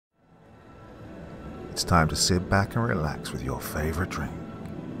it's time to sit back and relax with your favorite drink.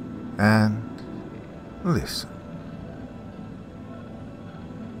 And listen.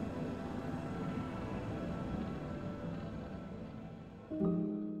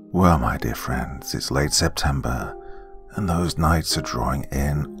 Well, my dear friends, it's late September, and those nights are drawing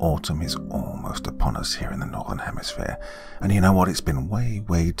in. Autumn is almost upon us here in the Northern Hemisphere. And you know what? It's been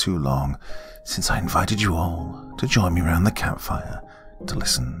way too long since I invited you all to join me around the campfire to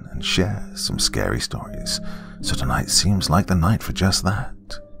listen and share some scary stories. So tonight seems like the night for just that.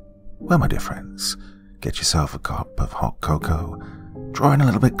 Well, my dear friends, get yourself a cup of hot cocoa, draw in a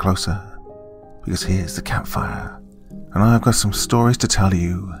little bit closer, because here's the campfire, and I've got some stories to tell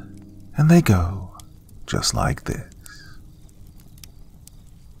you, and they go just like this.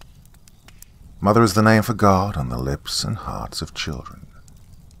 Mother is the name for God on the lips and hearts of children.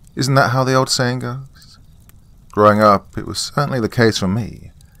 Isn't that how the old saying goes? Growing up, it was certainly the case for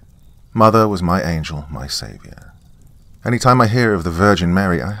me. Mother was my angel, my savior. Any time I hear of the Virgin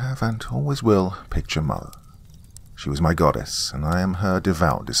Mary, I have and always will picture Mother. She was my goddess, and I am her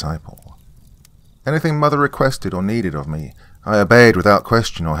devout disciple. Anything Mother requested or needed of me, I obeyed without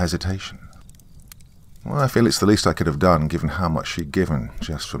question or hesitation. Well, I feel it's the least I could have done, given how much she'd given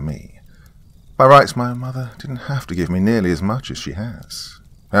just for me. By rights, my mother didn't have to give me nearly as much as she has.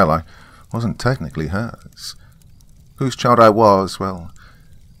 Hell, I wasn't technically hers. Whose child I was, well,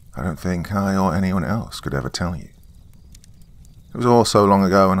 I don't think I or anyone else could ever tell you. It was all so long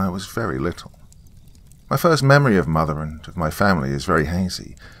ago, and I was very little. My first memory of Mother and of my family is very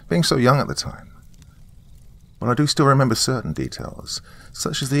hazy, being so young at the time. But I do still remember certain details,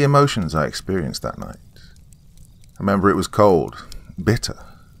 such as the emotions I experienced that night. I remember it was cold, bitter,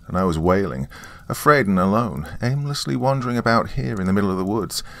 and I was wailing, afraid and alone, aimlessly wandering about here in the middle of the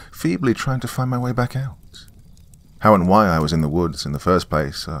woods, feebly trying to find my way back out. How and why I was in the woods in the first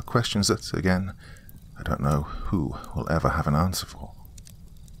place are questions that, again, I don't know who will ever have an answer for.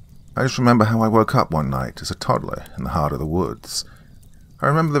 I just remember how I woke up one night as a toddler in the heart of the woods. I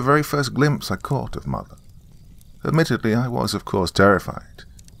remember the very first glimpse I caught of Mother. Admittedly, I was, of course, terrified.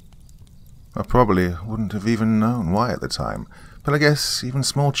 I probably wouldn't have even known why at the time, but I guess even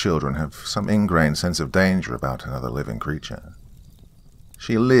small children have some ingrained sense of danger about another living creature.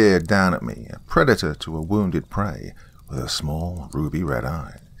 She leered down at me, a predator to a wounded prey, with her small, ruby-red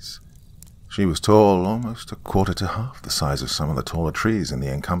eyes. She was tall, almost a quarter to half the size of some of the taller trees in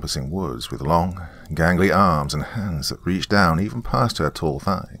the encompassing woods, with long, gangly arms and hands that reached down even past her tall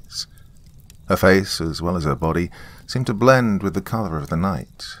thighs. Her face, as well as her body, seemed to blend with the color of the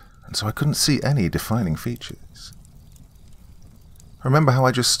night, and so I couldn't see any defining features. I remember how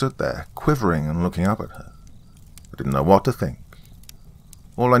I just stood there, quivering and looking up at her. I didn't know what to think.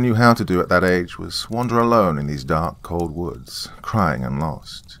 All I knew how to do at that age was wander alone in these dark, cold woods, crying and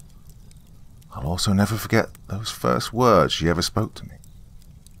lost. I'll also never forget those first words she ever spoke to me.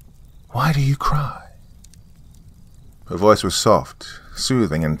 "Why do you cry?" Her voice was soft,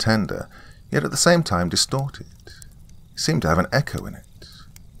 soothing and tender, yet at the same time distorted. It seemed to have an echo in it.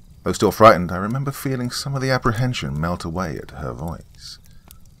 Though still frightened, I remember feeling some of the apprehension melt away at her voice.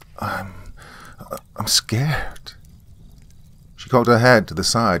 I'm scared." She cocked her head to the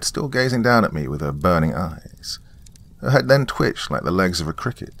side, still gazing down at me with her burning eyes. Her head then twitched like the legs of a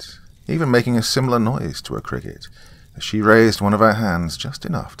cricket, even making a similar noise to a cricket, as she raised one of her hands just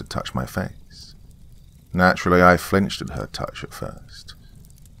enough to touch my face. Naturally, I flinched at her touch at first.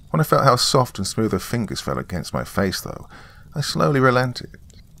 When I felt how soft and smooth her fingers fell against my face, though, I slowly relented.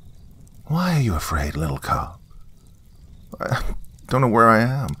 "Why are you afraid, little cub?" "I don't know where I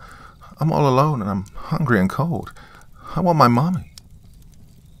am. I'm all alone and I'm hungry and cold. I want my mommy."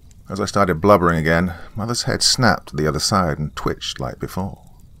 As I started blubbering again, Mother's head snapped to the other side and twitched like before.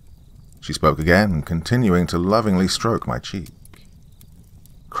 She spoke again, continuing to lovingly stroke my cheek.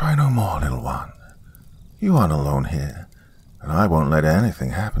 "Cry no more, little one. You aren't alone here, and I won't let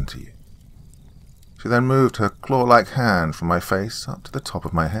anything happen to you." She then moved her claw-like hand from my face up to the top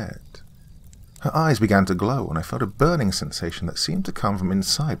of my head. Her eyes began to glow, and I felt a burning sensation that seemed to come from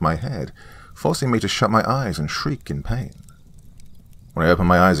inside my head, forcing me to shut my eyes and shriek in pain. When I opened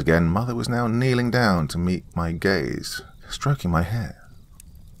my eyes again, Mother was now kneeling down to meet my gaze, stroking my hair.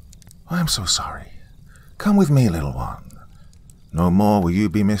 "I am so sorry. Come with me, little one. No more will you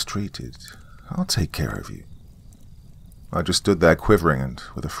be mistreated. I'll take care of you." I just stood there quivering and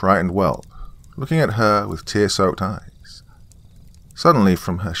with a frightened whelp, looking at her with tear-soaked eyes. Suddenly,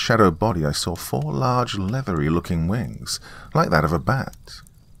 from her shadowed body, I saw 4 large, leathery-looking wings, like that of a bat,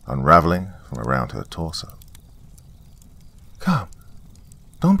 unraveling from around her torso. "Come,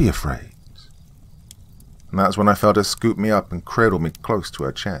 don't be afraid." And that's when I felt her scoop me up and cradle me close to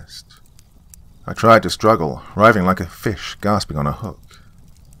her chest. I tried to struggle, writhing like a fish gasping on a hook,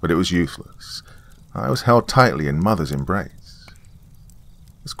 but it was useless. I was held tightly in Mother's embrace.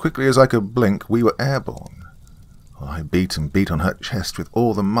 As quickly as I could blink, we were airborne. I beat and beat on her chest with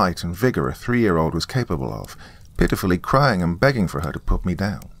all the might and vigor a 3-year-old was capable of, pitifully crying and begging for her to put me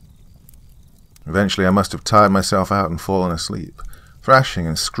down. Eventually I must have tired myself out and fallen asleep, thrashing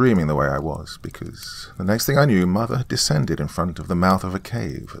and screaming the way I was, because the next thing I knew, Mother had descended in front of the mouth of a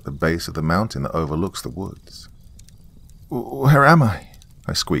cave at the base of the mountain that overlooks the woods. "Where am I?"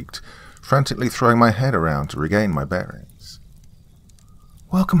 I squeaked, frantically throwing my head around to regain my bearings.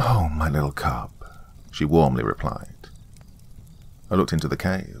 "Welcome home, my little cub," she warmly replied. I looked into the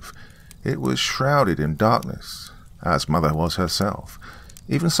cave. It was shrouded in darkness, as Mother was herself,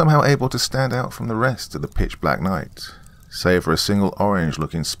 even somehow able to stand out from the rest of the pitch-black night, save for a single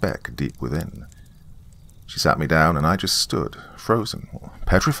orange-looking speck deep within. She sat me down, and I just stood, frozen, or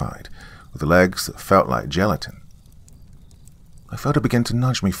petrified, with legs that felt like gelatin. I felt her begin to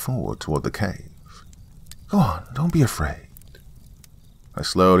nudge me forward toward the cave. "Go on, don't be afraid." I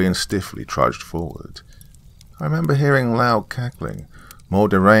slowly and stiffly trudged forward. I remember hearing loud cackling, more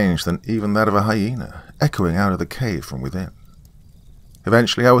deranged than even that of a hyena, echoing out of the cave from within.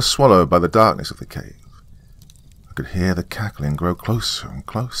 Eventually I was swallowed by the darkness of the cave. I could hear the cackling grow closer and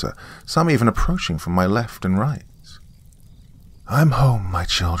closer, some even approaching from my left and right. "I'm home, my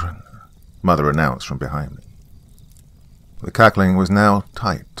children," Mother announced from behind me. The cackling was now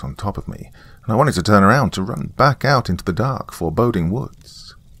tight on top of me, and I wanted to turn around to run back out into the dark, foreboding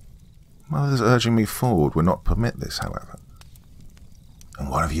woods. Mother's urging me forward would not permit this, however. "And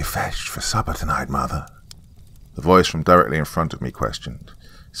what have you fetched for supper tonight, Mother?" The voice from directly in front of me questioned,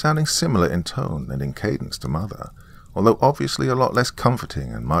 sounding similar in tone and in cadence to Mother, although obviously a lot less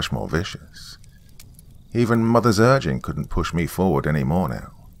comforting and much more vicious. Even Mother's urging couldn't push me forward any more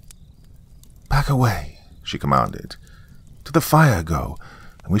now. "Back away," she commanded. "To the fire go,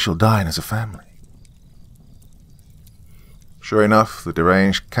 and we shall dine as a family." Sure enough, the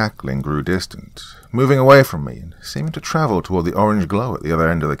deranged cackling grew distant, moving away from me and seeming to travel toward the orange glow at the other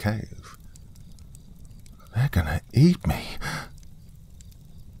end of the cave. "They're gonna eat me."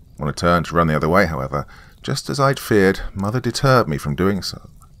 When I turned to run the other way, however, just as I'd feared, Mother deterred me from doing so.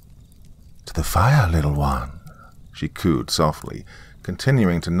 "To the fire, little one," she cooed softly,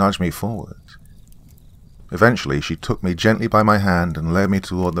 continuing to nudge me forward. Eventually, she took me gently by my hand and led me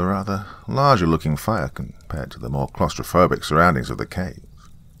toward the rather larger-looking fire compared to the more claustrophobic surroundings of the cave.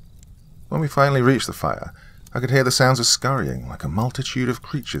 When we finally reached the fire, I could hear the sounds of scurrying, like a multitude of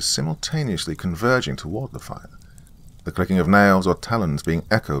creatures simultaneously converging toward the fire, the clicking of nails or talons being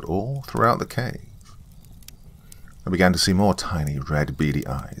echoed all throughout the cave. I began to see more tiny, red, beady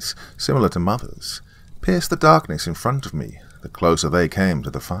eyes, similar to Mother's, pierce the darkness in front of me the closer they came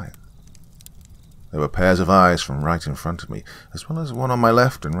to the fire. There were pairs of eyes from right in front of me, as well as one on my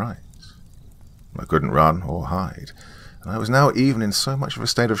left and right. I couldn't run or hide, and I was now even in so much of a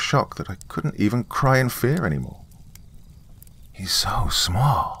state of shock that I couldn't even cry in fear anymore. "He's so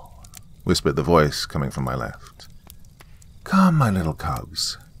small," whispered the voice coming from my left. "Come, my little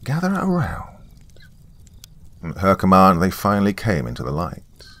cubs, gather around." And at her command, they finally came into the light.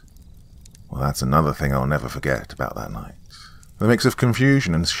 Well, that's another thing I'll never forget about that night. The mix of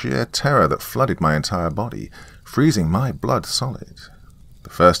confusion and sheer terror that flooded my entire body, freezing my blood solid.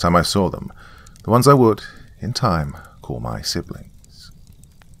 The first time I saw them, the ones I would, in time, call my siblings.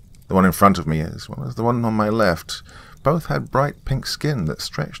 The one in front of me, as well as the one on my left, both had bright pink skin that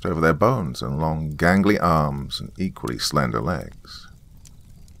stretched over their bones and long, gangly arms and equally slender legs.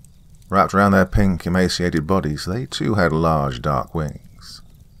 Wrapped around their pink, emaciated bodies, they too had large, dark wings.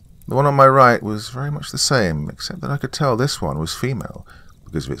 The one on my right was very much the same, except that I could tell this one was female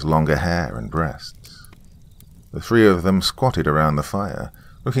because of its longer hair and breasts. The three of them squatted around the fire,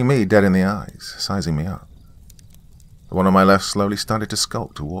 looking me dead in the eyes, sizing me up. The one on my left slowly started to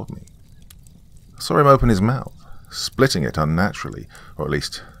skulk toward me. I saw him open his mouth, splitting it unnaturally, or at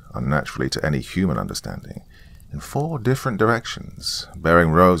least unnaturally to any human understanding, in 4 different directions,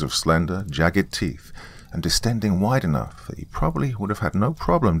 bearing rows of slender, jagged teeth, and distending wide enough that he probably would have had no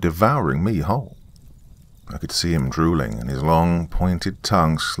problem devouring me whole. I could see him drooling, and his long, pointed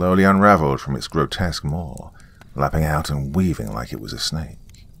tongue slowly unraveled from its grotesque maw, lapping out and weaving like it was a snake.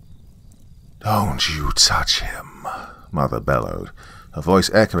 "Don't you touch him," Mother bellowed, her voice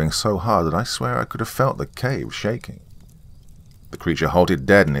echoing so hard that I swear I could have felt the cave shaking. The creature halted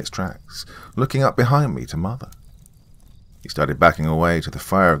dead in its tracks, looking up behind me to Mother. He started backing away to the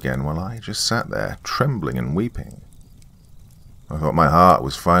fire again while I just sat there, trembling and weeping. I thought my heart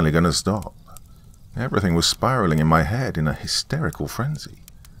was finally going to stop. Everything was spiraling in my head in a hysterical frenzy.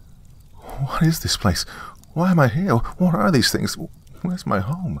 What is this place? Why am I here? What are these things? Where's my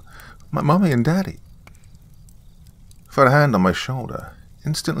home? My mummy and daddy? I felt a hand on my shoulder,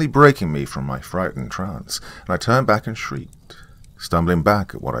 instantly breaking me from my frightened trance, and I turned back and shrieked, stumbling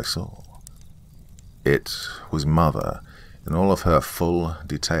back at what I saw. It was Mother, in all of her full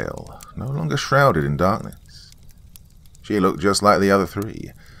detail, no longer shrouded in darkness. She looked just like the other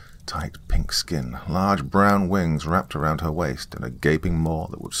three, tight pink skin, large brown wings wrapped around her waist, and a gaping maw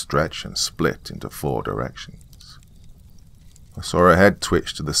that would stretch and split into 4 directions. I saw her head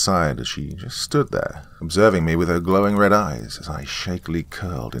twitch to the side as she just stood there, observing me with her glowing red eyes as I shakily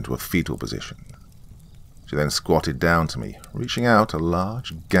curled into a fetal position. She then squatted down to me, reaching out a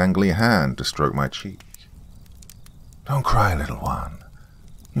large, gangly hand to stroke my cheek. "Don't cry, little one.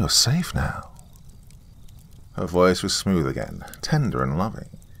 You're safe now." Her voice was smooth again, tender and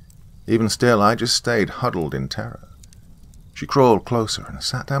loving. Even still, I just stayed huddled in terror. She crawled closer and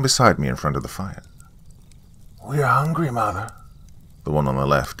sat down beside me in front of the fire. "We're hungry, Mother," the one on the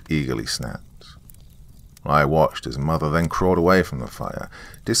left eagerly snapped. I watched as Mother then crawled away from the fire,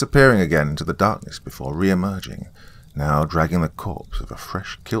 disappearing again into the darkness before re-emerging, now dragging the corpse of a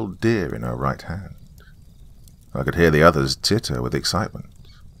fresh-killed deer in her right hand. I could hear the others titter with excitement.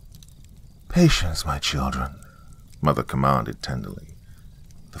 "Patience, my children," Mother commanded tenderly.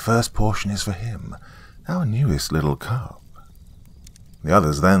 "The first portion is for him, our newest little cub." The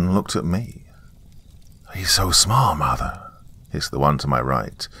others then looked at me. "He's so small, Mother," hissed the one to my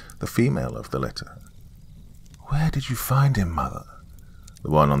right, the female of the litter. "Where did you find him, Mother?" the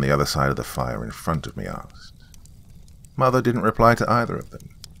one on the other side of the fire in front of me asked. Mother didn't reply to either of them.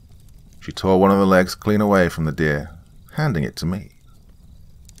 She tore one of the legs clean away from the deer, handing it to me.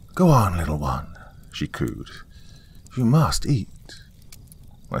 "Go on, little one," she cooed. "You must eat."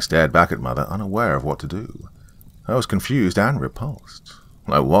 I stared back at Mother, unaware of what to do. I was confused and repulsed.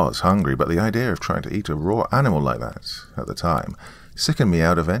 I was hungry, but the idea of trying to eat a raw animal like that, at the time, sickened me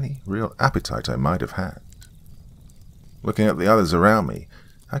out of any real appetite I might have had. Looking at the others around me,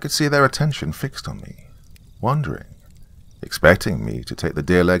 I could see their attention fixed on me, wondering, expecting me to take the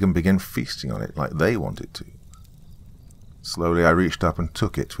deer leg and begin feasting on it like they wanted to. Slowly I reached up and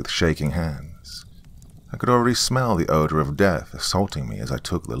took it with shaking hands. I could already smell the odor of death assaulting me as I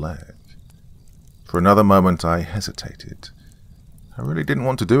took the leg. For another moment I hesitated. I really didn't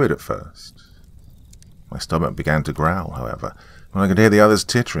want to do it at first. My stomach began to growl, however, when I could hear the others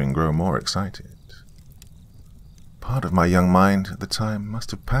tittering grow more excited. Part of my young mind at the time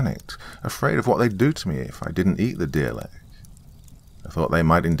must have panicked, afraid of what they'd do to me if I didn't eat the deer leg. I thought they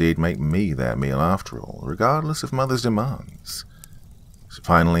might indeed make me their meal after all, regardless of Mother's demands. So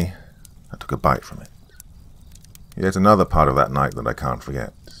finally, I took a bite from it. Yet another part of that night that I can't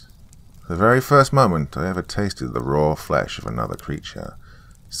forget. The very first moment I ever tasted the raw flesh of another creature,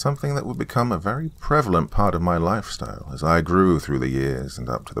 something that would become a very prevalent part of my lifestyle as I grew through the years and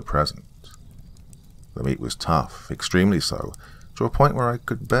up to the present. The meat was tough, extremely so, to a point where I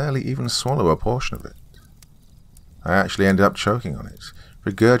could barely even swallow a portion of it. I actually ended up choking on it,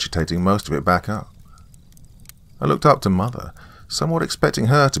 regurgitating most of it back up. I looked up to Mother, somewhat expecting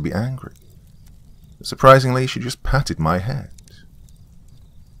her to be angry. But surprisingly, she just patted my head.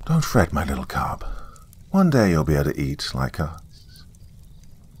 "Don't fret, my little cub. One day you'll be able to eat like us."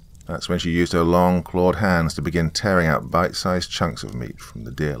 That's when she used her long, clawed hands to begin tearing out bite-sized chunks of meat from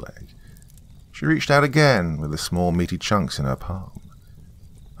the deer leg. She reached out again with the small meaty chunks in her palm.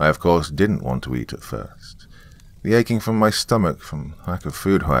 I, of course, didn't want to eat at first. The aching from my stomach from lack of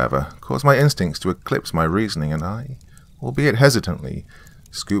food, however, caused my instincts to eclipse my reasoning, and I, albeit hesitantly,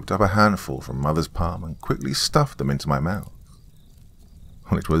 scooped up a handful from Mother's palm and quickly stuffed them into my mouth.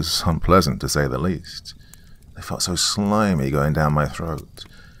 Well, it was unpleasant, to say the least. They felt so slimy going down my throat,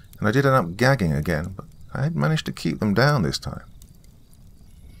 and I did end up gagging again, but I had managed to keep them down this time.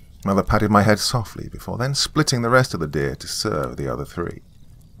 Mother patted my head softly before then splitting the rest of the deer to serve the other three.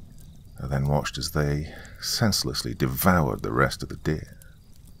 I then watched as they senselessly devoured the rest of the deer.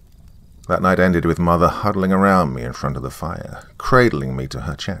 That night ended with Mother huddling around me in front of the fire, cradling me to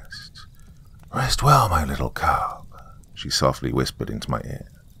her chest. "Rest well, my little cub," she softly whispered into my ear.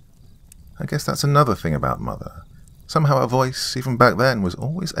 I guess that's another thing about Mother. Somehow her voice, even back then, was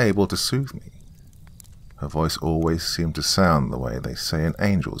always able to soothe me. Her voice always seemed to sound the way they say an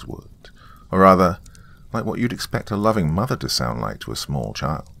angel's would, or rather, like what you'd expect a loving mother to sound like to a small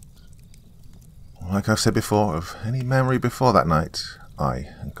child. Like I've said before, of any memory before that night, I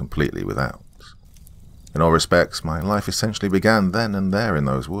am completely without. In all respects, my life essentially began then and there in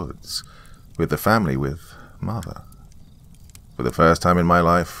those woods, with the family, with Mother. For the first time in my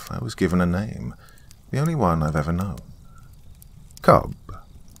life, I was given a name, the only one I've ever known. Cub.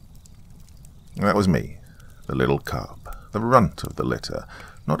 That was me, the little cub, the runt of the litter,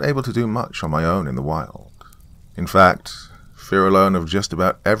 not able to do much on my own in the wild. In fact, fear alone of just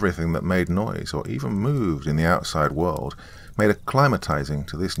about everything that made noise or even moved in the outside world made acclimatizing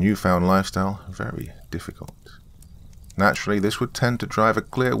to this newfound lifestyle very difficult. Naturally, this would tend to drive a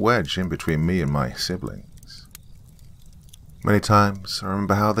clear wedge in between me and my siblings. Many times I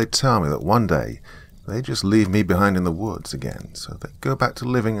remember how they'd tell me that one day they'd just leave me behind in the woods again, so they'd go back to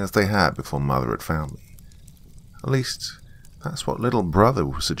living as they had before Mother had found me. At least, that's what little brother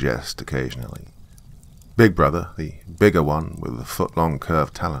would suggest occasionally. Big brother, the bigger one with the foot-long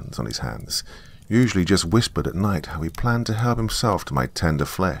curved talons on his hands, usually just whispered at night how he planned to help himself to my tender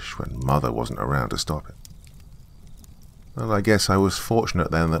flesh when Mother wasn't around to stop him. Well, I guess I was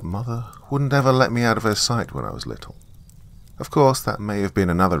fortunate then that Mother wouldn't ever let me out of her sight when I was little. Of course, that may have been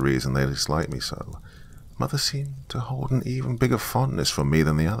another reason they disliked me so. Mother seemed to hold an even bigger fondness for me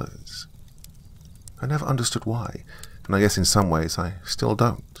than the others. I never understood why, and I guess in some ways I still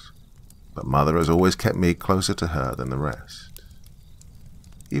don't. But Mother has always kept me closer to her than the rest.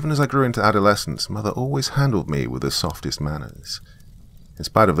 Even as I grew into adolescence, Mother always handled me with the softest manners. In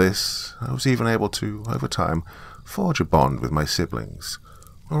spite of this, I was even able to, over time, forge a bond with my siblings,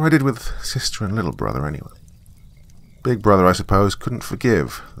 or I did with sister and little brother anyway. Big brother, I suppose, couldn't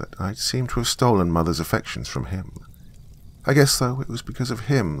forgive that I seemed to have stolen Mother's affections from him. I guess, though, it was because of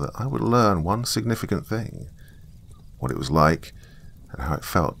him that I would learn one significant thing, what it was like and how it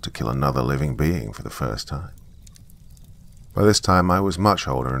felt to kill another living being for the first time. By this time I was much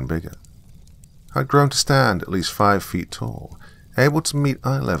older and bigger. I'd grown to stand at least 5 feet tall, able to meet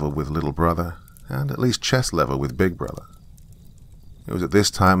eye level with little brother, and at least chest level with big brother. It was at this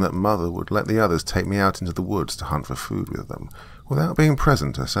time that Mother would let the others take me out into the woods to hunt for food with them, without being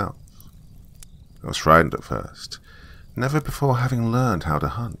present herself. I was frightened at first, never before having learned how to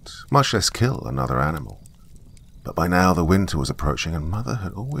hunt, much less kill another animal. But by now the winter was approaching, and Mother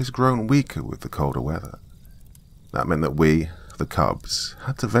had always grown weaker with the colder weather. That meant that we, the cubs,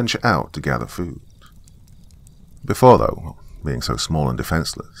 had to venture out to gather food. Before, though, being so small and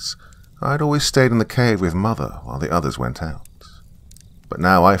defenseless, I'd always stayed in the cave with Mother while the others went out. But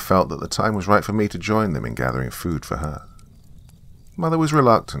now I felt that the time was right for me to join them in gathering food for her. Mother was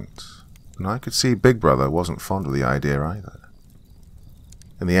reluctant, and I could see Big Brother wasn't fond of the idea either.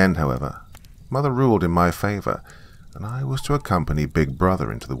 In the end, however, Mother ruled in my favor, and I was to accompany Big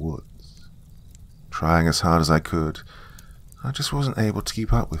Brother into the woods. Trying as hard as I could, I just wasn't able to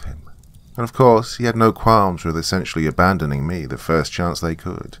keep up with him. And of course, he had no qualms with essentially abandoning me the first chance they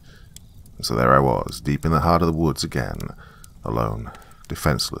could. And so there I was, deep in the heart of the woods again, alone,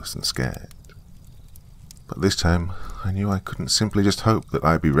 defenseless and scared. But this time, I knew I couldn't simply just hope that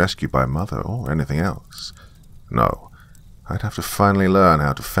I'd be rescued by Mother or anything else. No, I'd have to finally learn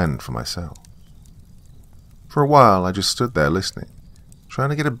how to fend for myself. For a while, I just stood there listening, trying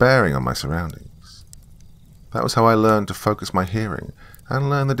to get a bearing on my surroundings. That was how I learned to focus my hearing and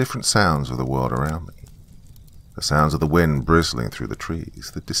learn the different sounds of the world around me. The sounds of the wind bristling through the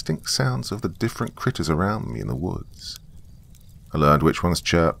trees, the distinct sounds of the different critters around me in the woods. I learned which ones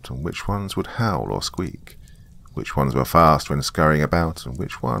chirped and which ones would howl or squeak, which ones were fast when scurrying about and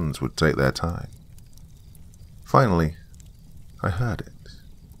which ones would take their time. Finally, I heard it.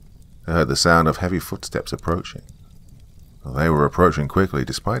 I heard the sound of heavy footsteps approaching. They were approaching quickly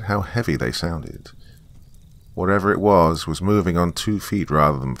despite how heavy they sounded. Whatever it was moving on 2 feet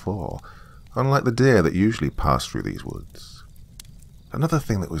rather than 4, unlike the deer that usually pass through these woods. Another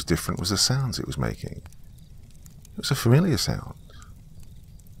thing that was different was the sounds it was making. It was a familiar sound.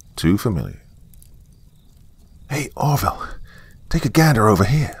 Too familiar. "Hey, Orville, take a gander over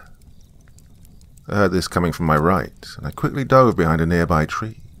here." I heard this coming from my right, and I quickly dove behind a nearby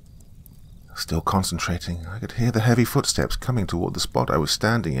tree. Still concentrating, I could hear the heavy footsteps coming toward the spot I was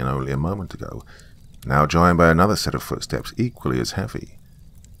standing in only a moment ago, now joined by another set of footsteps equally as heavy.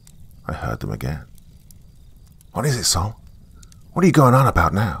 I heard them again. "What is it, Sol? What are you going on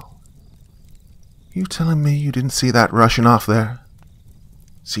about now?" "You telling me you didn't see that rushing off there?"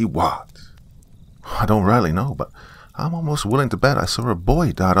 "See what?" "I don't really know, but I'm almost willing to bet I saw a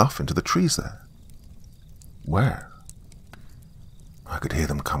boy dart off into the trees there." "Where?" I could hear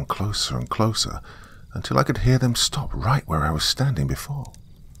them come closer and closer, until I could hear them stop right where I was standing before.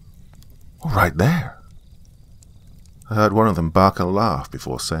 "Oh, right there." I heard one of them bark a laugh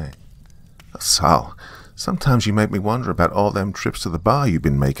before saying, "Sal, sometimes you make me wonder about all them trips to the bar you've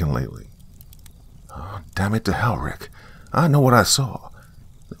been making lately." "Oh, damn it to hell, Rick. I know what I saw.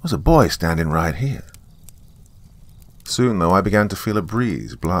 There was a boy standing right here." Soon, though, I began to feel a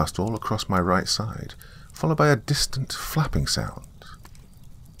breeze blast all across my right side, followed by a distant flapping sound.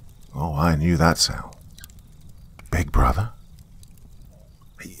 Oh, I knew that sound. Big Brother?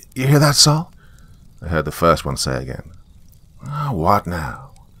 You hear that, Sol? I heard the first one say again. Oh, what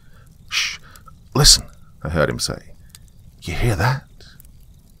now? Shh, listen, I heard him say. You hear that?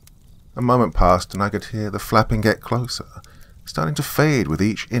 A moment passed and I could hear the flapping get closer, starting to fade with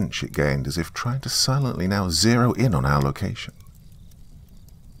each inch it gained, as if trying to silently now zero in on our location.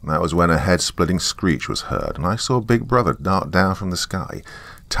 That was when a head-splitting screech was heard, and I saw Big Brother dart down from the sky,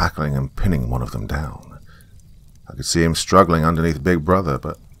 tackling and pinning one of them down. I could see him struggling underneath Big Brother,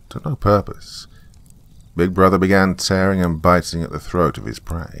 but to no purpose. Big Brother began tearing and biting at the throat of his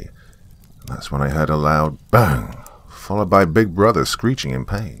prey, and that's when I heard a loud bang, followed by Big Brother screeching in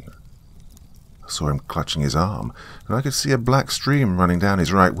pain. I saw him clutching his arm, and I could see a black stream running down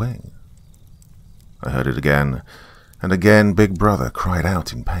his right wing. I heard it again, and again Big Brother cried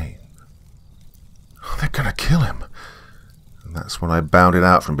out in pain. Oh, they're gonna kill him! And that's when I bounded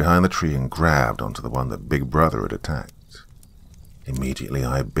out from behind the tree and grabbed onto the one that Big Brother had attacked. Immediately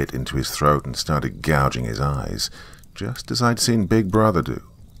I bit into his throat and started gouging his eyes, just as I'd seen Big Brother do.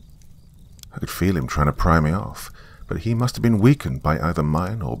 I could feel him trying to pry me off, but he must have been weakened by either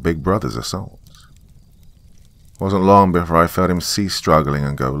mine or Big Brother's assault. It wasn't long before I felt him cease struggling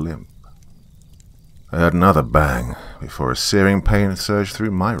and go limp. I heard another bang before a searing pain surged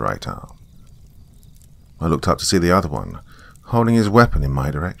through my right arm. I looked up to see the other one, holding his weapon in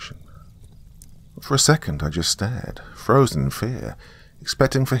my direction. For a second I just stared, frozen in fear,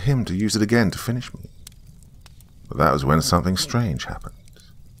 expecting for him to use it again to finish me. But that was when something strange happened.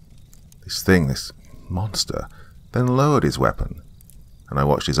 This monster, then lowered his weapon, and I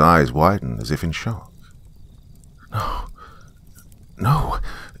watched his eyes widen as if in shock. No,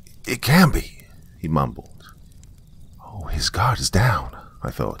 it can't be, he mumbled. Oh, his guard is down,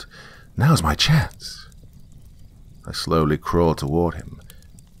 I thought. Now's my chance. I slowly crawled toward him.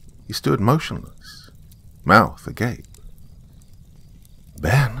 He stood motionless, mouth agape.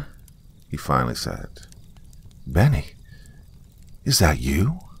 Ben, he finally said. Benny, is that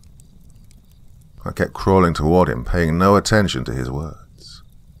you? I kept crawling toward him, paying no attention to his words.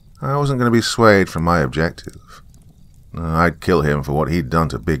 I wasn't going to be swayed from my objective. I'd kill him for what he'd done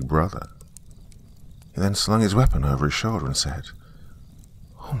to Big Brother. He then slung his weapon over his shoulder and said,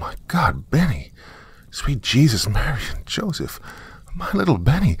 Oh my God, Benny! Sweet Jesus, Mary, and Joseph! My little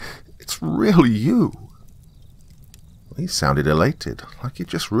Benny! It's really you! He sounded elated, like he'd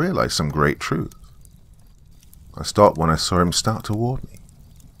just realized some great truth. I stopped when I saw him start toward me.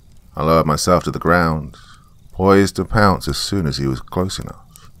 I lowered myself to the ground, poised to pounce as soon as he was close enough.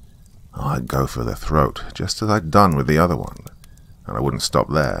 I'd go for the throat, just as I'd done with the other one, and I wouldn't stop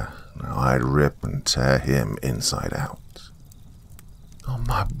there. I'd rip and tear him inside out. Oh,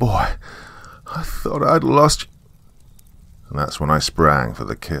 my boy, I thought I'd lost you. And that's when I sprang for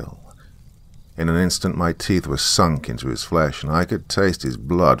the kill. In an instant, my teeth were sunk into his flesh, and I could taste his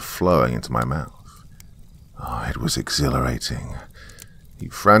blood flowing into my mouth. Oh, it was exhilarating. He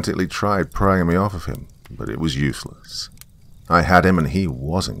frantically tried prying me off of him, but it was useless. I had him, and he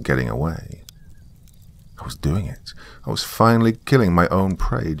wasn't getting away. I was doing it. I was finally killing my own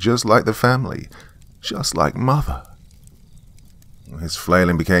prey, just like the family, just like Mother. His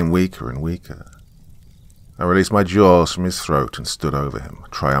flailing became weaker and weaker. I released my jaws from his throat and stood over him,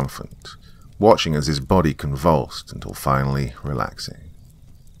 triumphant, watching as his body convulsed until finally relaxing.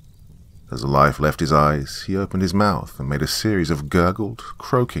 As the life left his eyes, he opened his mouth and made a series of gurgled,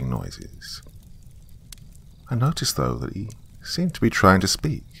 croaking noises. I noticed, though, that he seemed to be trying to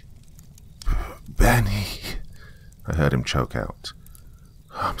speak. Benny, I heard him choke out.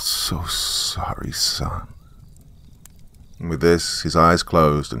 I'm so sorry, son. And with this, his eyes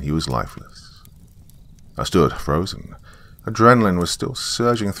closed and he was lifeless. I stood frozen. Adrenaline was still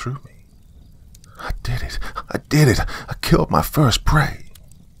surging through me. I did it. I killed my first prey.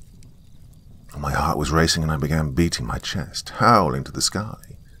 My heart was racing and I began beating my chest, howling to the sky.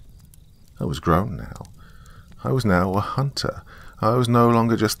 I was grown now. I was now a hunter. I was no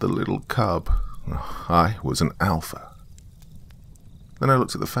longer just the little cub. I was an alpha. Then I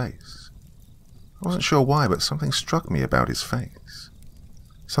looked at the face. I wasn't sure why, but something struck me about his face.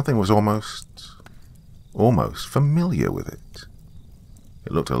 Something was almost familiar with it.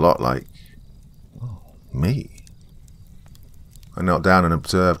 It looked a lot like, me. I knelt down and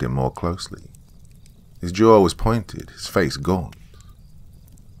observed him more closely. His jaw was pointed, his face gaunt.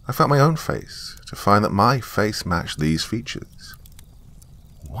 I felt my own face, to find that my face matched these features.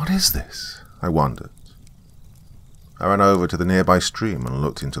 What is this? I wondered. I ran over to the nearby stream and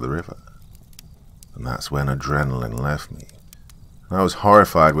looked into the river. And that's when adrenaline left me. I was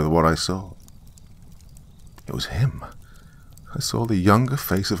horrified with what I saw. It was him. I saw the younger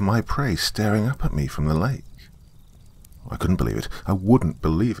face of my prey staring up at me from the lake. I couldn't believe it. I wouldn't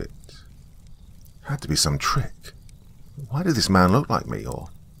believe it. It had to be some trick. Why did this man look like me, or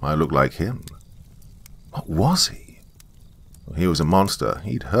I look like him? What was he? He was a monster.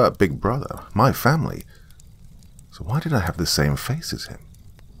 He'd hurt Big Brother, my family. So why did I have the same face as him?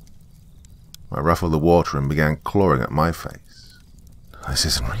 I ruffled the water and began clawing at my face. This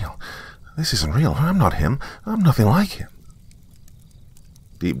isn't real. This isn't real. I'm not him. I'm nothing like him.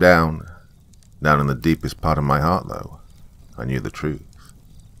 Deep down in the deepest part of my heart, though, I knew the truth.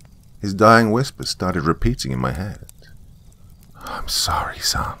 His dying whispers started repeating in my head. I'm sorry,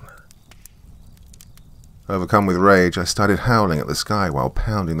 son. Overcome with rage, I started howling at the sky while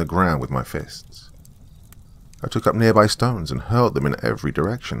pounding the ground with my fists. I took up nearby stones and hurled them in every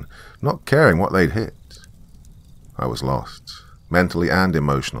direction, not caring what they'd hit. I was lost, mentally and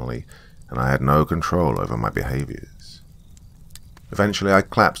emotionally, and I had no control over my behaviors. Eventually I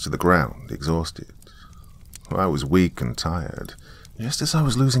collapsed to the ground, exhausted. I was weak and tired. Just as I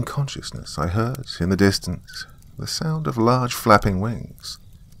was losing consciousness, I heard, in the distance, the sound of large flapping wings.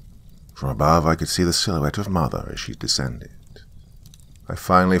 From above I could see the silhouette of Mother as she descended. I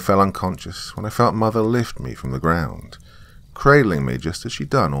finally fell unconscious when I felt Mother lift me from the ground, cradling me just as she'd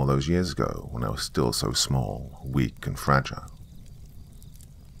done all those years ago when I was still so small, weak and fragile.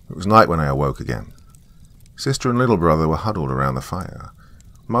 It was night when I awoke again. Sister and little brother were huddled around the fire,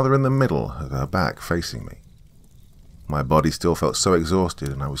 Mother in the middle with her back facing me. My body still felt so exhausted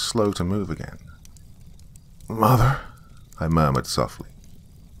and I was slow to move again. Mother, I murmured softly.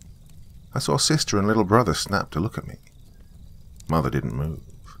 I saw Sister and little brother snap to look at me. Mother didn't move.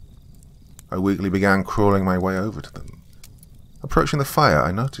 I weakly began crawling my way over to them. Approaching the fire,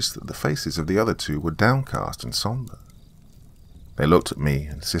 I noticed that the faces of the other two were downcast and somber. They looked at me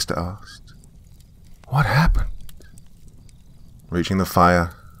and Sister asked, "What happened?" Reaching the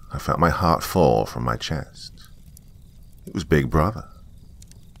fire, I felt my heart fall from my chest. It was Big Brother.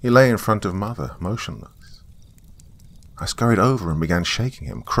 He lay in front of Mother, motionless. I scurried over and began shaking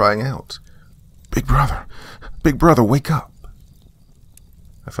him, crying out, Big Brother, wake up!"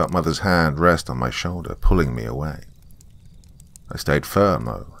 I felt Mother's hand rest on my shoulder, pulling me away. I stayed firm,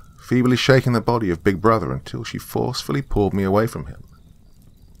 though, feebly shaking the body of Big Brother until she forcefully pulled me away from him.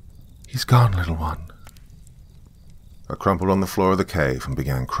 "He's gone, little one." I crumpled on the floor of the cave and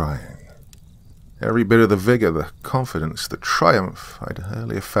began crying. Every bit of the vigor, the confidence, the triumph I'd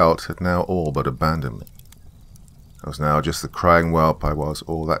earlier felt had now all but abandoned me. I was now just the crying whelp I was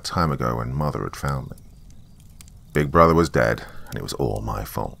all that time ago when Mother had found me. Big Brother was dead, and it was all my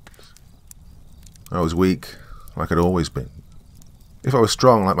fault. I was weak, like I'd always been. If I was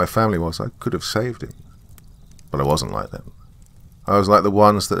strong like my family was, I could have saved him. But I wasn't like them. I was like the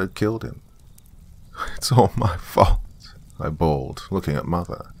ones that had killed him. "It's all my fault," I bawled, looking at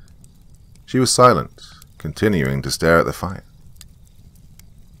Mother. She was silent, continuing to stare at the fire.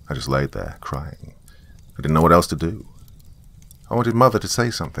 I just laid there, crying. I didn't know what else to do. I wanted Mother to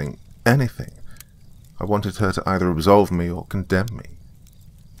say something, anything. I wanted her to either absolve me or condemn me,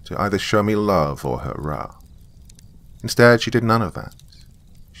 to either show me love or her wrath. Instead, she did none of that.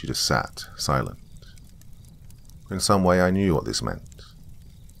 She just sat, silent. In some way, I knew what this meant.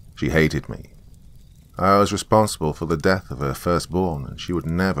 She hated me. I was responsible for the death of her firstborn, and she would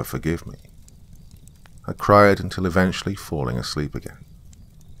never forgive me. I cried until eventually falling asleep again.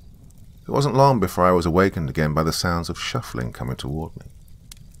 It wasn't long before I was awakened again by the sounds of shuffling coming toward me.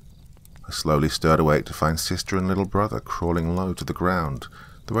 I slowly stirred awake to find Sister and little brother crawling low to the ground,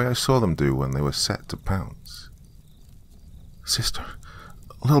 the way I saw them do when they were set to pounce. "Sister,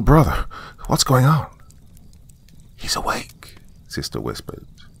 little brother, what's going on?" "He's awake," Sister whispered.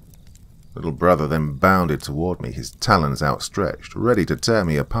 Little brother then bounded toward me, his talons outstretched, ready to tear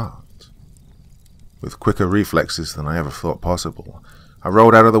me apart. With quicker reflexes than I ever thought possible, I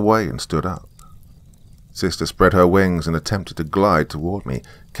rolled out of the way and stood up. Sister spread her wings and attempted to glide toward me,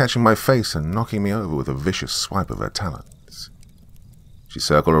 catching my face and knocking me over with a vicious swipe of her talons. She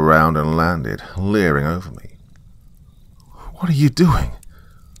circled around and landed, leering over me. "What are you doing?"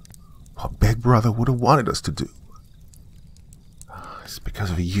 "What Big Brother would have wanted us to do." "It's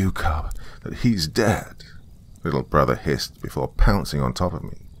because of you, cub, that he's dead," little brother hissed before pouncing on top of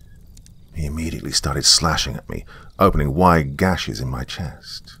me. He immediately started slashing at me, opening wide gashes in my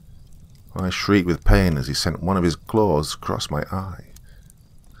chest. I shrieked with pain as he sent one of his claws across my eye.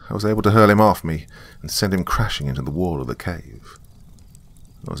 I was able to hurl him off me and send him crashing into the wall of the cave.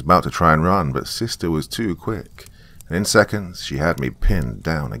 I was about to try and run, but Sister was too quick, and in seconds she had me pinned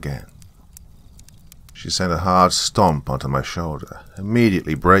down again. She sent a hard stomp onto my shoulder,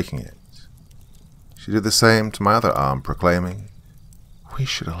 immediately breaking it. She did the same to my other arm, proclaiming, "We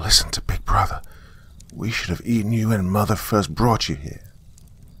should have listened to Big Brother. We should have eaten you when Mother first brought you here."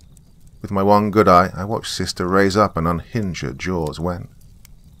 With my one good eye, I watched Sister raise up and unhinge her jaws when,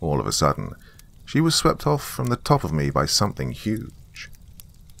 all of a sudden, she was swept off from the top of me by something huge.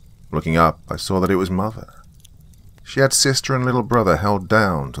 Looking up, I saw that it was Mother. She had Sister and little brother held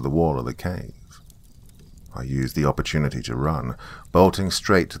down to the wall of the cave. I used the opportunity to run, bolting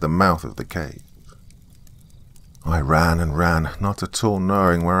straight to the mouth of the cave. I ran and ran, not at all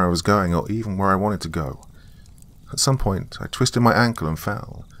knowing where I was going or even where I wanted to go. At some point, I twisted my ankle and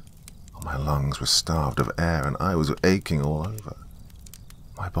fell. My lungs were starved of air and I was aching all over.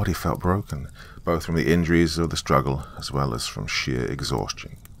 My body felt broken, both from the injuries of the struggle as well as from sheer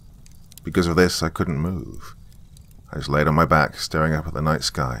exhaustion. Because of this, I couldn't move. I just laid on my back, staring up at the night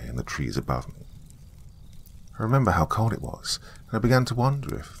sky and the trees above me. I remember how cold it was, and I began to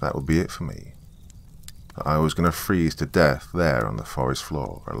wonder if that would be it for me. That I was going to freeze to death there on the forest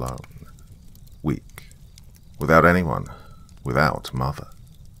floor, alone. Weak. Without anyone. Without Mother.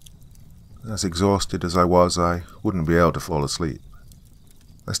 As exhausted as I was, I wouldn't be able to fall asleep.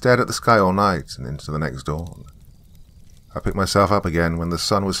 I stared at the sky all night and into the next dawn. I picked myself up again when the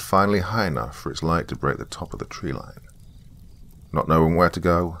sun was finally high enough for its light to break the top of the tree line. Not knowing where to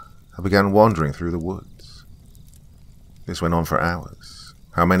go, I began wandering through the woods. This went on for hours.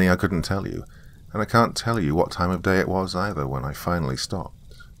 How many I couldn't tell you, and I can't tell you what time of day it was either when I finally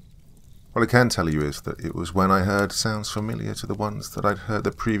stopped. What I can tell you is that it was when I heard sounds familiar to the ones that I'd heard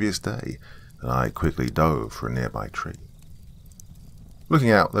the previous day that I quickly dove for a nearby tree.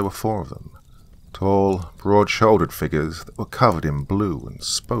 Looking out, there were 4 of them. Tall, broad-shouldered figures that were covered in blue and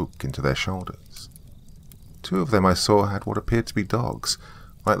spoke into their shoulders. 2 of them I saw had what appeared to be dogs,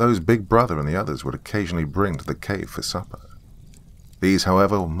 like those Big Brother and the others would occasionally bring to the cave for supper. These,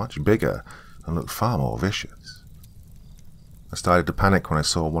 however, were much bigger and looked far more vicious. I started to panic when I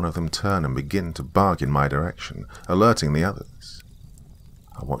saw one of them turn and begin to bark in my direction, alerting the others.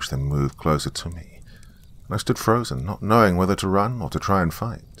 I watched them move closer to me, and I stood frozen, not knowing whether to run or to try and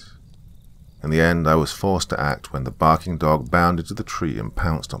fight. In the end, I was forced to act when the barking dog bounded to the tree and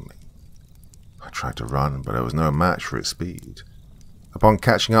pounced on me. I tried to run, but I was no match for its speed. Upon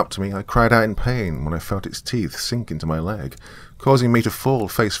catching up to me, I cried out in pain when I felt its teeth sink into my leg, causing me to fall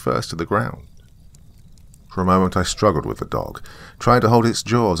face first to the ground. For a moment I struggled with the dog, trying to hold its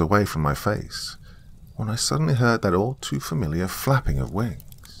jaws away from my face, when I suddenly heard that all too familiar flapping of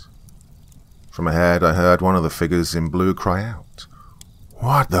wings. From ahead I heard one of the figures in blue cry out,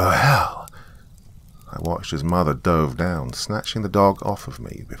 "What the hell?" I watched as Mother dove down, snatching the dog off of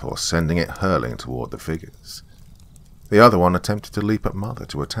me before sending it hurling toward the figures. The other one attempted to leap at Mother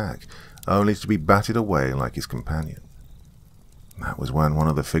to attack, only to be batted away like his companion. That was when one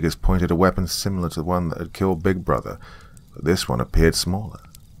of the figures pointed a weapon similar to the one that had killed Big Brother, but this one appeared smaller.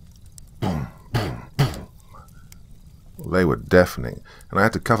 Boom, boom, boom. They were deafening, and I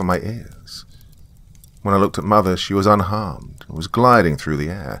had to cover my ears. When I looked at Mother, she was unharmed and was gliding through the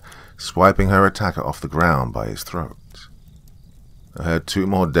air, swiping her attacker off the ground by his throat. I heard 2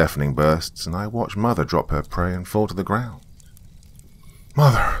 more deafening bursts, and I watched Mother drop her prey and fall to the ground.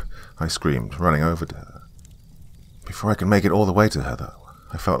 "Mother!" I screamed, running over to her. Before I could make it all the way to her, though,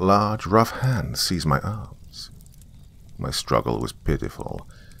 I felt large, rough hands seize my arms. My struggle was pitiful.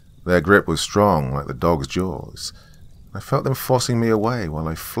 Their grip was strong, like the dog's jaws. I felt them forcing me away while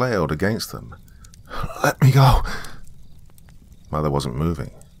I flailed against them. "Let me go!" Mother wasn't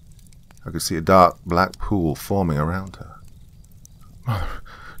moving. I could see a dark, black pool forming around her. "Mother,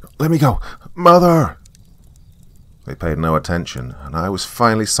 let me go! Mother!" They paid no attention, and I was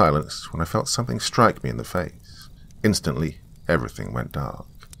finally silenced when I felt something strike me in the face. Instantly, everything went dark.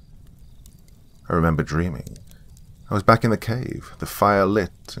 I remember dreaming. I was back in the cave, the fire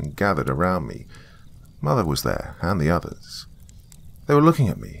lit and gathered around me. Mother was there, and the others. They were looking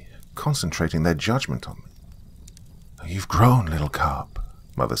at me, concentrating their judgment on me. "You've grown, little cub,"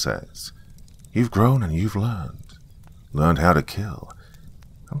 Mother says. "You've grown and you've learned. Learned how to kill.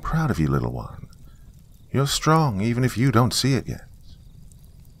 I'm proud of you, little one. You're strong, even if you don't see it yet."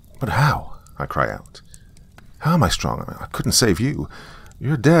 "But how?" I cry out. "How am I strong? I couldn't save you.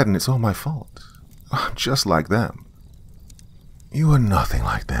 You're dead and it's all my fault. I'm just like them." "You are nothing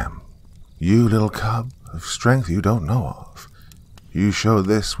like them. You, little cub, of strength you don't know of. You showed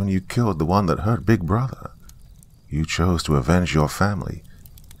this when you killed the one that hurt Big Brother. You chose to avenge your family,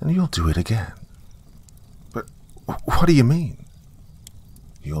 and you'll do it again." "But what do you mean?"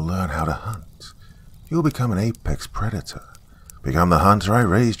 "You'll learn how to hunt. You'll become an apex predator. Become the hunter I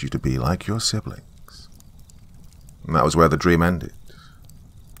raised you to be, like your siblings." And that was where the dream ended.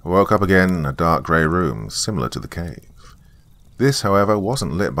 I woke up again in a dark grey room, similar to the cave. This, however,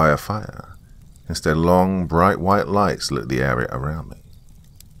 wasn't lit by a fire. Instead, long, bright white lights lit the area around me.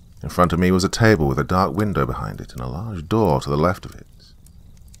 In front of me was a table with a dark window behind it and a large door to the left of it.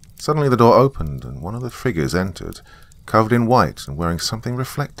 Suddenly the door opened and one of the figures entered, covered in white and wearing something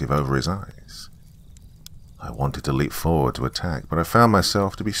reflective over his eyes. I wanted to leap forward to attack, but I found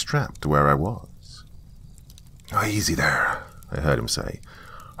myself to be strapped to where I was. "Oh, easy there," I heard him say.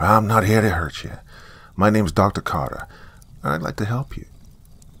 "I'm not here to hurt you. My name's Dr. Carter, and I'd like to help you."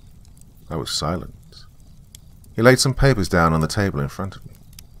 I was silent. He laid some papers down on the table in front of me.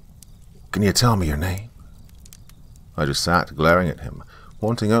 "Can you tell me your name?" I just sat glaring at him,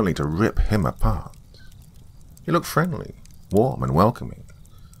 wanting only to rip him apart. He looked friendly, warm and welcoming.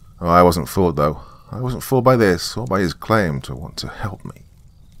 Oh, I wasn't fooled, though. I wasn't fooled by this, or by his claim to want to help me.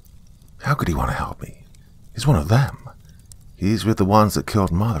 How could he want to help me? He's one of them. He's with the ones that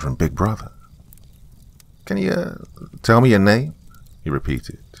killed Mother and Big Brother. "Can you tell me your name?" he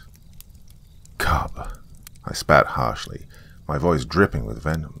repeated. "Cub," I spat harshly, my voice dripping with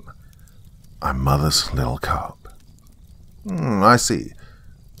venom. "I'm Mother's little cub." I see.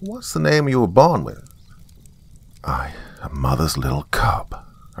 What's the name you were born with?" "I am Mother's little cub,"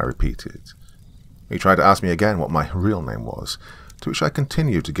 I repeated. He tried to ask me again what my real name was, to which I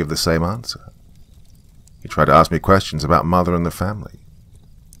continued to give the same answer. He tried to ask me questions about Mother and the family.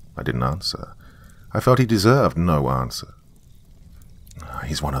 I didn't answer. I felt he deserved no answer.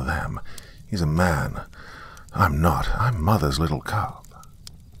 "He's one of them. He's a man. I'm not. I'm Mother's little cub."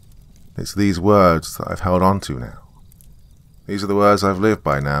 It's these words that I've held on to now. These are the words I've lived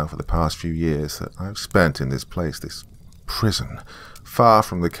by now for the past few years that I've spent in this place, this prison, far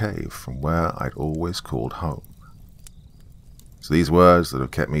from the cave, from where I'd always called home. It's these words that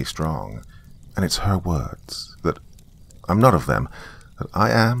have kept me strong, and it's her words, that I'm not of them, that I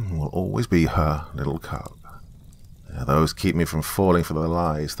am and will always be her little cub. Those keep me from falling for the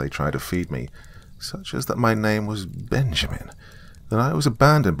lies they try to feed me, such as that my name was Benjamin, that I was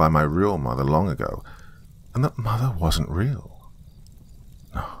abandoned by my real mother long ago, and that Mother wasn't real.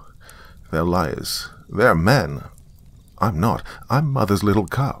 No, they're liars. They're men. I'm not. I'm Mother's little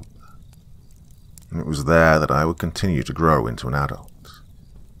cub. And it was there that I would continue to grow into an adult.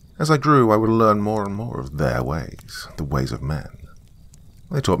 As I grew, I would learn more and more of their ways, the ways of men.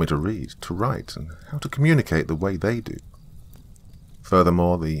 They taught me to read, to write, and how to communicate the way they do.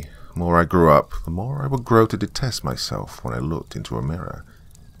 Furthermore, the more I grew up, the more I would grow to detest myself when I looked into a mirror,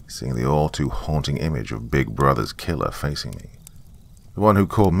 seeing the all-too-haunting image of Big Brother's killer facing me, the one who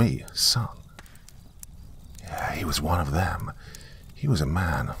called me son. Yeah, he was one of them. He was a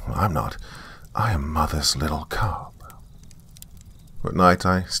man. I'm not. I am Mother's little cub. At night,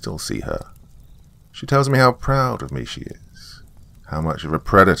 I still see her. She tells me how proud of me she is, how much of a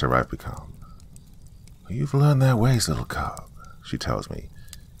predator I've become. "You've learned their ways, little cub," she tells me.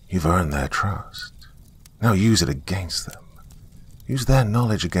 "You've earned their trust. Now use it against them. Use their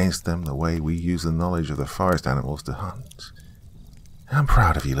knowledge against them the way we use the knowledge of the forest animals to hunt. I'm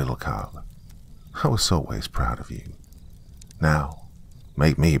proud of you, little cub. I was always proud of you. Now,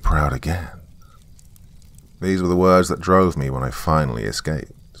 make me proud again." These were the words that drove me when I finally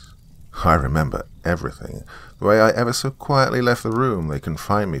escaped. I remember everything, the way I ever so quietly left the room they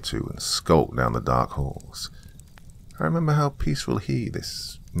confined me to and skulked down the dark halls. I remember how peaceful he,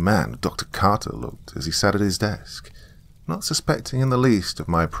 this man, Dr. Carter, looked as he sat at his desk, not suspecting in the least of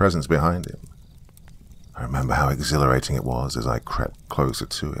my presence behind him. I remember how exhilarating it was as I crept closer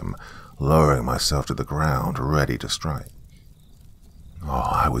to him, lowering myself to the ground, ready to strike.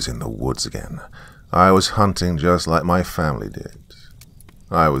 Oh, I was in the woods again. I was hunting just like my family did.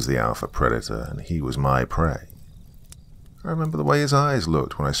 I was the alpha predator, and he was my prey. I remember the way his eyes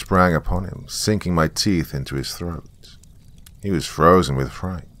looked when I sprang upon him, sinking my teeth into his throat. He was frozen with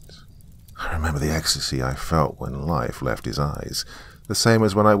fright. I remember the ecstasy I felt when life left his eyes, the same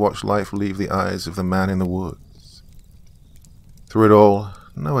as when I watched life leave the eyes of the man in the woods. Through it all,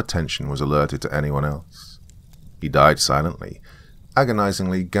 no attention was alerted to anyone else. He died silently,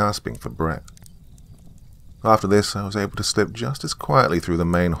 agonizingly gasping for breath. After this, I was able to slip just as quietly through the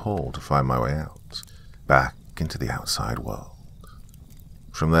main hall to find my way out, back into the outside world.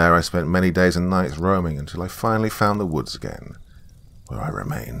 From there, I spent many days and nights roaming until I finally found the woods again, where I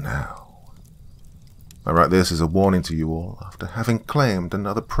remain now. I write this as a warning to you all after having claimed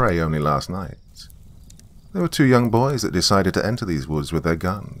another prey only last night. There were 2 young boys that decided to enter these woods with their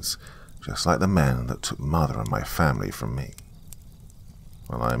guns, just like the men that took Mother and my family from me.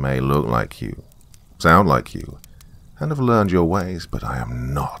 Well, I may look like you, sound like you, and have learned your ways, but I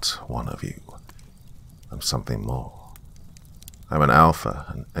am not one of you. I'm something more. I'm an alpha,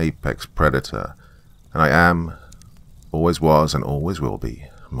 an apex predator, and I am, always was and always will be,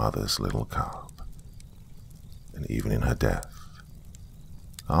 Mother's little cub. And even in her death,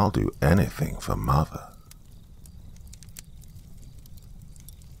 I'll do anything for Mother.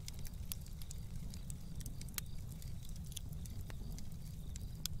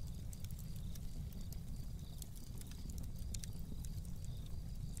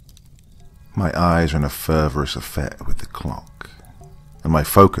 My eyes are in a fervorous affair with the clock, and my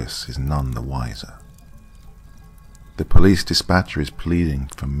focus is none the wiser. The police dispatcher is pleading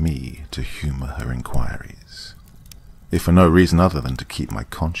for me to humour her inquiries, if for no reason other than to keep my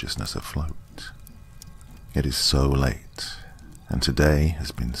consciousness afloat. It is so late, and today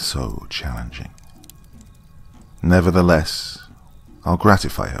has been so challenging. Nevertheless, I'll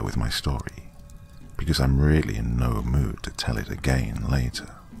gratify her with my story, because I'm really in no mood to tell it again later.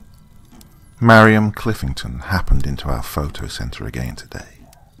 Mariam Cliffington happened into our photo centre again today.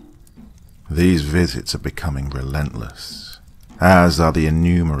 These visits are becoming relentless, as are the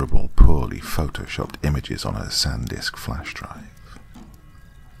innumerable poorly photoshopped images on her SanDisk flash drive.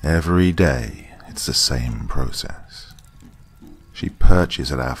 Every day, it's the same process. She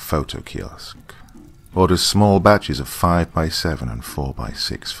perches at our photo kiosk, orders small batches of 5x7 and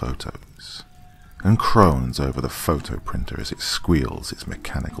 4x6 photos, and croons over the photo printer as it squeals its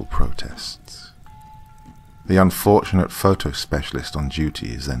mechanical protests. The unfortunate photo specialist on duty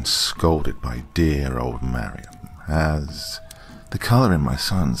is then scolded by dear old Mariam, as the colour in my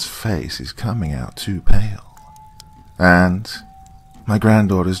son's face is coming out too pale, and my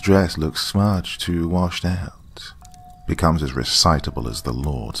granddaughter's dress looks smudged, too washed out, becomes as recitable as the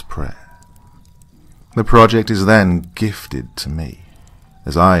Lord's Prayer. The project is then gifted to me,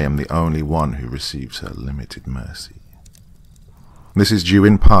 as I am the only one who receives her limited mercy. This is due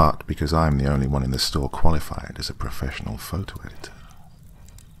in part because I am the only one in the store qualified as a professional photo editor.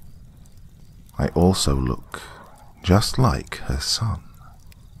 I also look just like her son.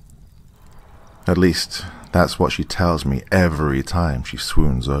 At least, that's what she tells me every time she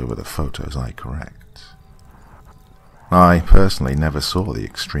swoons over the photos I correct. I personally never saw the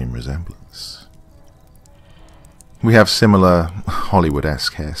extreme resemblance. We have similar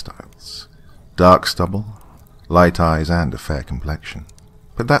Hollywood-esque hairstyles, dark stubble, light eyes and a fair complexion,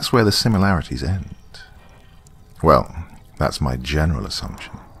 but that's where the similarities end. Well, that's my general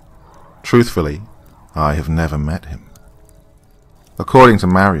assumption. Truthfully, I have never met him. According to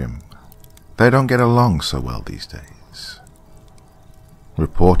Mariam, they don't get along so well these days.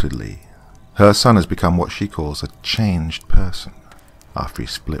 Reportedly, her son has become what she calls a changed person after he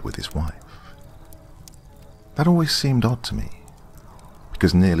split with his wife. That always seemed odd to me,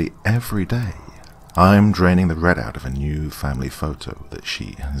 because nearly every day I'm draining the red out of a new family photo that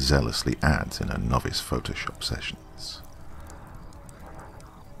she zealously adds in her novice Photoshop sessions.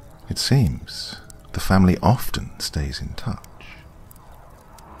 It seems the family often stays in touch.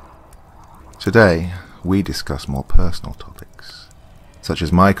 Today, we discuss more personal topics, such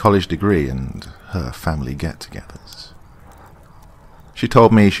as my college degree and her family get-togethers. She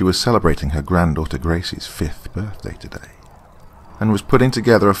told me she was celebrating her granddaughter Gracie's 5th birthday today, and was putting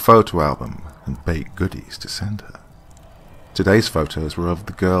together a photo album and baked goodies to send her. Today's photos were of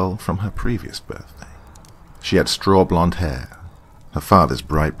the girl from her previous birthday. She had straw blonde hair, her father's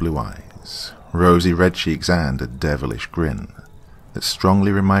bright blue eyes, rosy red cheeks and a devilish grin that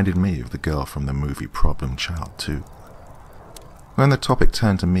strongly reminded me of the girl from the movie Problem Child 2. When the topic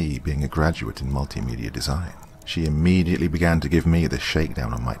turned to me being a graduate in multimedia design, she immediately began to give me the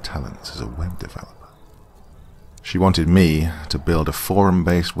shakedown on my talents as a web developer. She wanted me to build a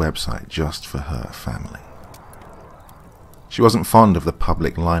forum-based website just for her family. She wasn't fond of the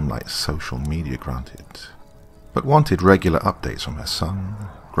public limelight social media granted, but wanted regular updates from her son,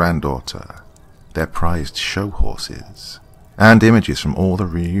 granddaughter, their prized show horses, and images from all the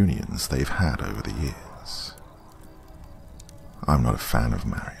reunions they've had over the years. I'm not a fan of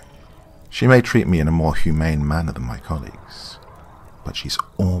Mariam. She may treat me in a more humane manner than my colleagues, but she's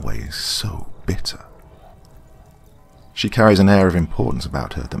always so bitter. She carries an air of importance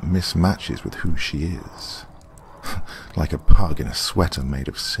about her that mismatches with who she is, like a pug in a sweater made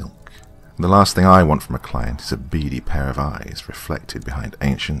of silk. The last thing I want from a client is a beady pair of eyes reflected behind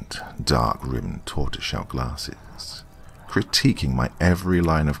ancient, dark-rimmed tortoiseshell glasses, critiquing my every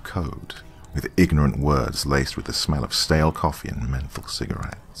line of code with ignorant words laced with the smell of stale coffee and menthol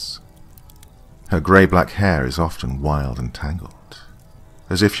cigarettes. Her grey-black hair is often wild and tangled,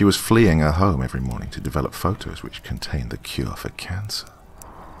 as if she was fleeing her home every morning to develop photos which contain the cure for cancer.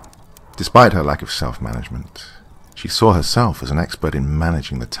 Despite her lack of self-management, she saw herself as an expert in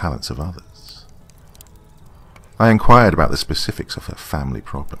managing the talents of others. I inquired about the specifics of her family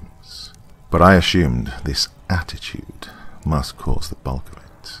problems, but I assumed this attitude must cause the bulk of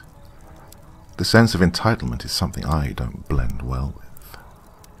it. The sense of entitlement is something I don't blend well with.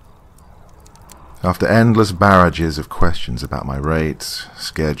 After endless barrages of questions about my rates,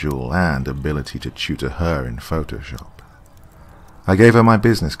 schedule, and ability to tutor her in Photoshop, I gave her my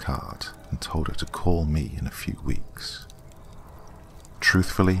business card and told her to call me in a few weeks.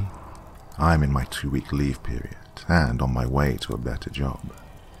 Truthfully, I'm in my 2-week leave period and on my way to a better job,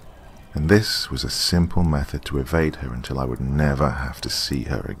 and this was a simple method to evade her until I would never have to see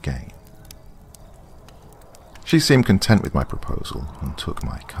her again. She seemed content with my proposal and took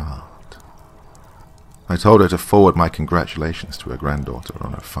my card. I told her to forward my congratulations to her granddaughter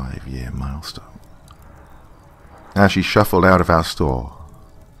on her 5-year milestone. As she shuffled out of our store,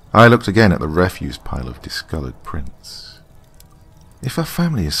 I looked again at the refuse pile of discolored prints. If her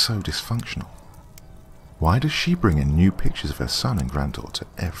family is so dysfunctional, why does she bring in new pictures of her son and granddaughter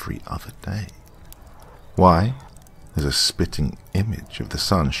every other day? Why, as a spitting image of the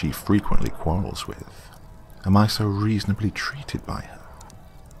son she frequently quarrels with, am I so reasonably treated by her?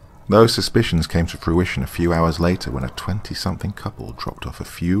 Those suspicions came to fruition a few hours later when a 20-something couple dropped off a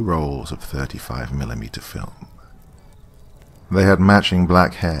few rolls of 35mm film. They had matching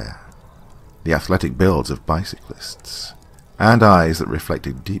black hair, the athletic builds of bicyclists, and eyes that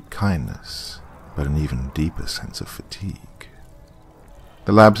reflected deep kindness, but an even deeper sense of fatigue.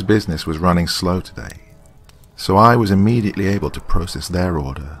 The lab's business was running slow today, so I was immediately able to process their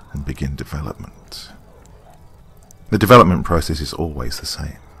order and begin development. The development process is always the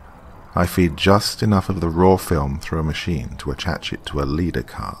same. I feed just enough of the raw film through a machine to attach it to a leader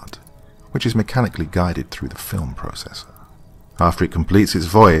card, which is mechanically guided through the film processor. After it completes its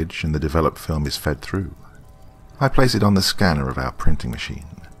voyage and the developed film is fed through, I place it on the scanner of our printing machine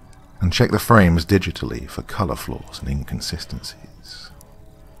and check the frames digitally for color flaws and inconsistencies.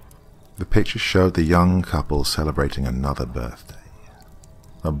 The picture showed the young couple celebrating another birthday.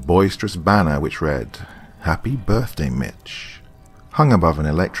 A boisterous banner which read, "Happy Birthday, Mitch," hung above an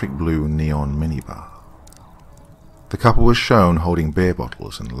electric blue neon minibar. The couple was shown holding beer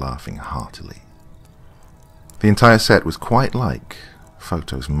bottles and laughing heartily. The entire set was quite like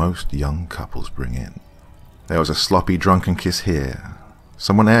photos most young couples bring in. There was a sloppy drunken kiss here,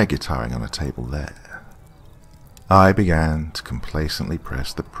 someone air guitaring on a table there. I began to complacently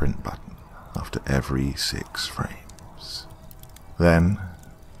press the print button after every 6 frames. Then,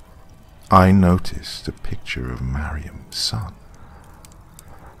 I noticed a picture of Mariam's son.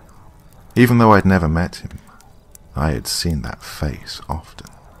 Even though I'd never met him, I had seen that face often.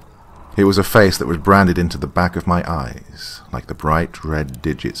 It was a face that was branded into the back of my eyes, like the bright red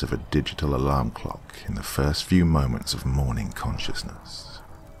digits of a digital alarm clock in the first few moments of morning consciousness.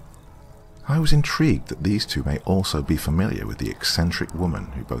 I was intrigued that these two may also be familiar with the eccentric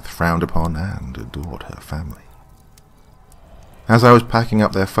woman who both frowned upon and adored her family. As I was packing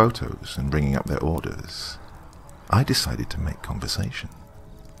up their photos and ringing up their orders, I decided to make conversation.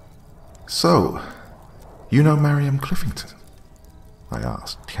 "So, you know Mariam Cliffington?" I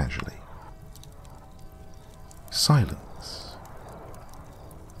asked casually. Silence.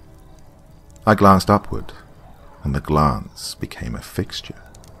 I glanced upward, and the glance became a fixture.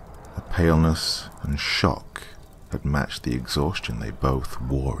 A paleness and shock that matched the exhaustion they both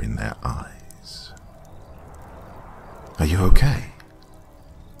wore in their eyes. "Are you okay?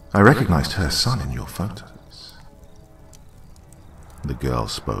 I recognized her son in your photos." The girl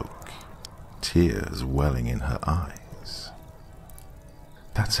spoke, tears welling in her eyes.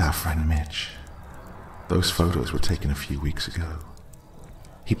 "That's our friend Mitch. Those photos were taken a few weeks ago.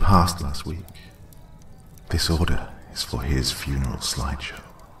 He passed last week. This order is for his funeral slideshow."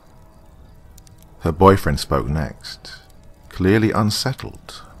 Her boyfriend spoke next, clearly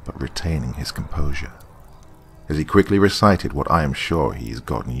unsettled but retaining his composure, as he quickly recited what I am sure he's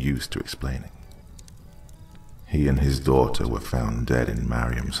gotten used to explaining. He and his daughter were found dead in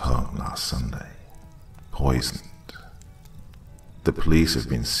Mariam's home last Sunday, poisoned. The police have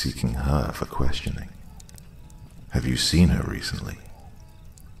been seeking her for questioning. Have you seen her recently?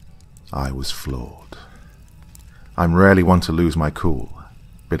 I was floored. I'm rarely one to lose my cool,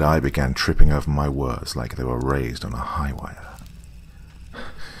 but I began tripping over my words like they were raised on a high wire.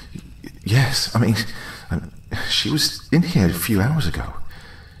 "Yes, I mean, she was in here a few hours ago.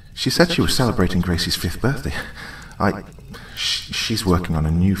 She said she was celebrating Gracie's 5th birthday. She's working on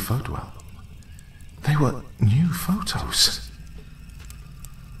a new photo album. They were new photos."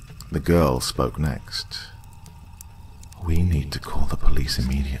 The girl spoke next. "We need to call the police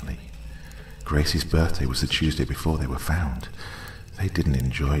immediately. Gracie's birthday was the Tuesday before they were found. They didn't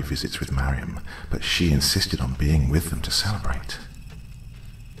enjoy visits with Mariam, but she insisted on being with them to celebrate.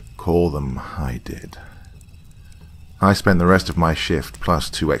 Call them I did. I spent the rest of my shift plus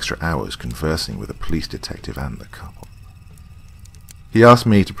 2 extra hours conversing with a police detective and the couple. He asked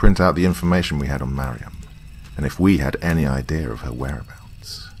me to print out the information we had on Mariam, and if we had any idea of her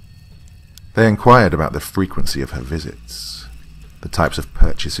whereabouts. They inquired about the frequency of her visits, the types of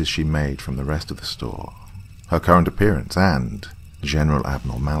purchases she made from the rest of the store, her current appearance, and general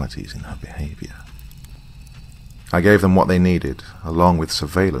abnormalities in her behavior. I gave them what they needed, along with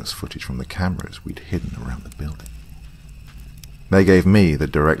surveillance footage from the cameras we'd hidden around the building. They gave me the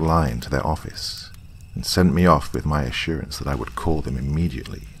direct line to their office, and sent me off with my assurance that I would call them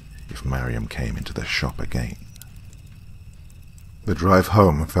immediately if Mariam came into the shop again. The drive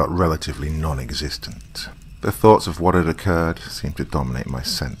home felt relatively non-existent. The thoughts of what had occurred seemed to dominate my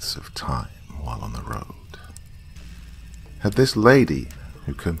sense of time while on the road. Had this lady,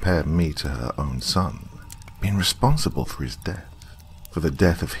 who compared me to her own son, been responsible for his death, for the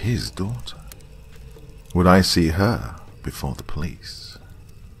death of his daughter? Would I see her before the police?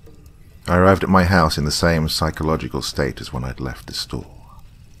 I arrived at my house in the same psychological state as when I'd left the store.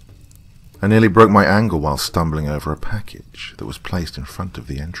 I nearly broke my ankle while stumbling over a package that was placed in front of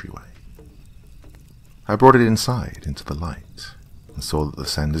the entryway. I brought it inside into the light and saw that the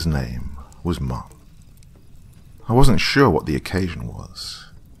sender's name was Mom. I wasn't sure what the occasion was,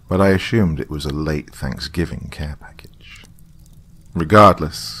 but I assumed it was a late Thanksgiving care package.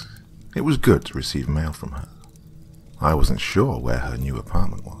 Regardless, it was good to receive mail from her. I wasn't sure where her new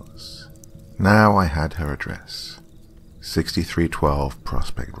apartment was. Now I had her address, 6312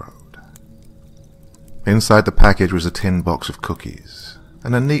 Prospect Road. Inside the package was a tin box of cookies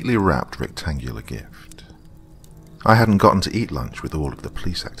and a neatly wrapped rectangular gift. I hadn't gotten to eat lunch with all of the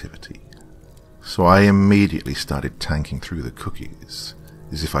police activity, so I immediately started tanking through the cookies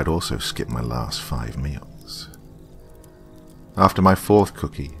as if I'd also skipped my last 5 meals. After my 4th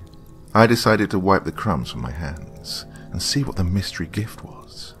cookie, I decided to wipe the crumbs from my hands and see what the mystery gift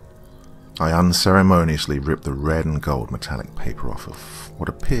was. I unceremoniously ripped the red and gold metallic paper off of what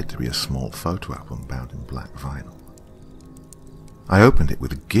appeared to be a small photo album bound in black vinyl. I opened it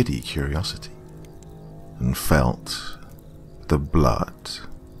with giddy curiosity and felt the blood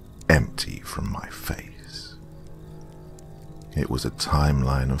empty from my face. It was a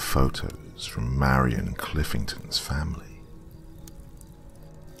timeline of photos from Marion Cliffington's family.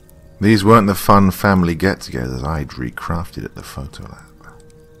 These weren't the fun family get-togethers I'd recrafted at the photo lab.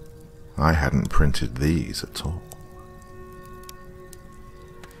 I hadn't printed these at all.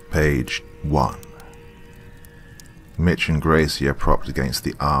 Page 1. Mitch and Gracie are propped against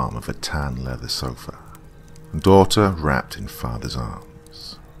the arm of a tan leather sofa, daughter wrapped in father's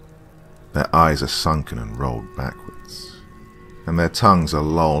arms. Their eyes are sunken and rolled backwards, and their tongues are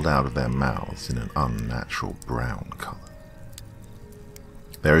lolled out of their mouths in an unnatural brown color.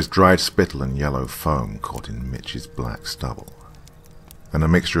 There is dried spittle and yellow foam caught in Mitch's black stubble, and a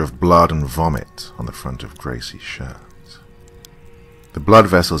mixture of blood and vomit on the front of Gracie's shirt. The blood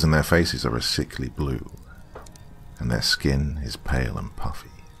vessels in their faces are a sickly blue, and their skin is pale and puffy.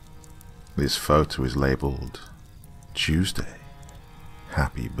 This photo is labeled Tuesday.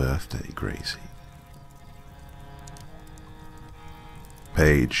 Happy birthday, Gracie.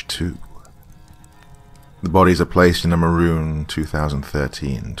 Page 2. The bodies are placed in a maroon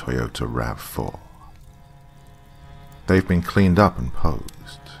 2013 Toyota RAV4. They've been cleaned up and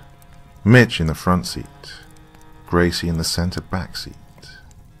posed. Mitch in the front seat, Gracie in the center back seat.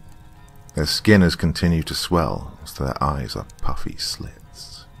 Their skin has continued to swell as their eyes are puffy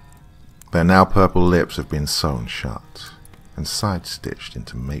slits. Their now purple lips have been sewn shut and side-stitched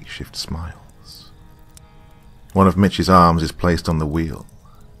into makeshift smiles. One of Mitch's arms is placed on the wheel,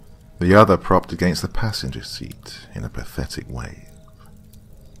 the other propped against the passenger seat in a pathetic wave.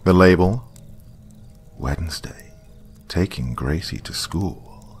 The label, Wednesday, taking Gracie to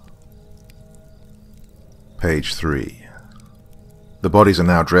school. Page 3. The bodies are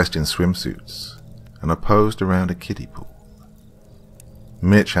now dressed in swimsuits and are posed around a kiddie pool.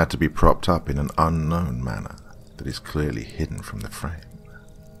 Mitch had to be propped up in an unknown manner that is clearly hidden from the frame.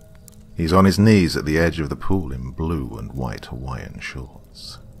 He's on his knees at the edge of the pool in blue and white Hawaiian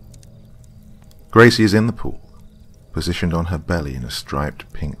shorts. Gracie is in the pool, positioned on her belly in a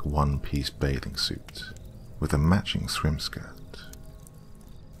striped pink one-piece bathing suit with a matching swim skirt.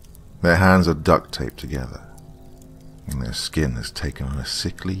 Their hands are duct-taped together, and their skin has taken on a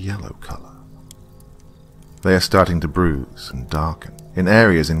sickly yellow color. They are starting to bruise and darken in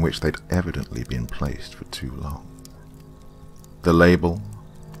areas in which they'd evidently been placed for too long. The label,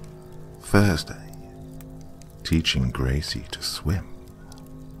 Thursday, teaching Gracie to swim.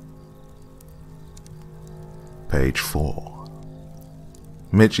 Page 4.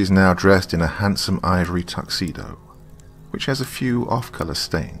 Mitch is now dressed in a handsome ivory tuxedo, which has a few off-color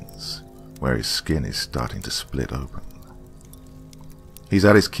stains, where his skin is starting to split open. He's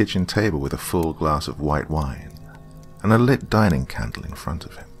at his kitchen table with a full glass of white wine and a lit dining candle in front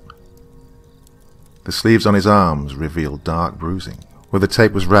of him. The sleeves on his arms reveal dark bruising, where the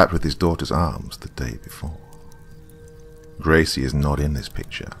tape was wrapped with his daughter's arms the day before. Gracie is not in this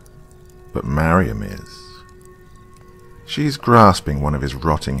picture, but Mariam is. She's grasping one of his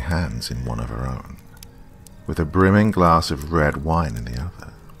rotting hands in one of her own, with a brimming glass of red wine in the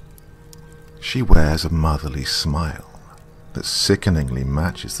other. She wears a motherly smile that sickeningly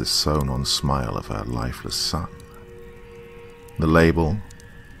matches the sewn-on smile of her lifeless son. The label,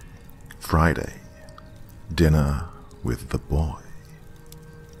 Friday, dinner with the boy.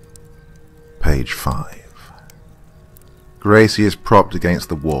 Page 5. Gracie is propped against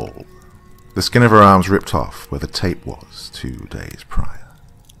the wall, the skin of her arms ripped off where the tape was 2 days prior.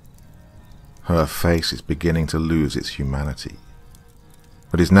 Her face is beginning to lose its humanity,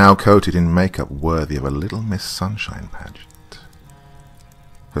 but is now coated in makeup worthy of a Little Miss Sunshine pageant.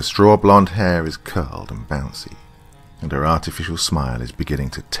 Her straw blonde hair is curled and bouncy, and her artificial smile is beginning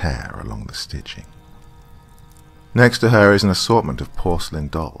to tear along the stitching. Next to her is an assortment of porcelain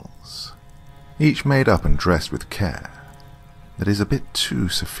dolls, each made up and dressed with care that is a bit too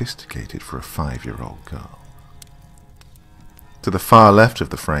sophisticated for a 5-year-old girl. To the far left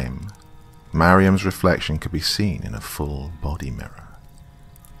of the frame, Mariam's reflection could be seen in a full body mirror,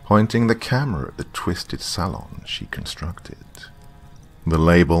 pointing the camera at the twisted salon she constructed. The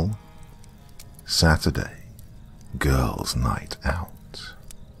label, Saturday, Girls' Night Out.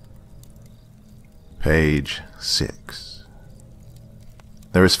 Page 6.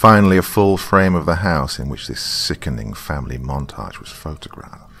 There is finally a full frame of the house in which this sickening family montage was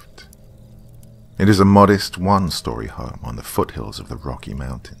photographed. It is a modest one-story home on the foothills of the Rocky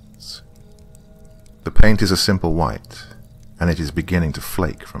Mountains. The paint is a simple white, and it is beginning to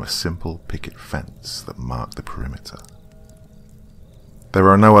flake from a simple picket fence that marked the perimeter. There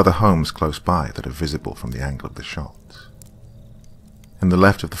are no other homes close by that are visible from the angle of the shot. In the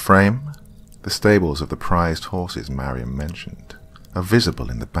left of the frame, the stables of the prized horses Mariam mentioned are visible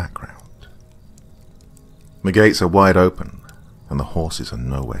in the background. The gates are wide open, and the horses are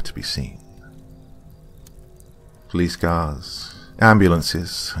nowhere to be seen. Police cars,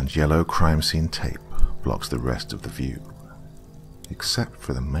 ambulances, and yellow crime scene tape blocks the rest of the view, except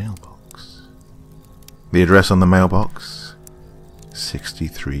for the mailbox. The address on the mailbox?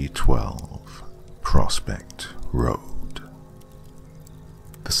 6312 Prospect Road.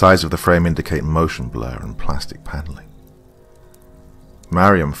 The sides of the frame indicate motion blur and plastic paneling.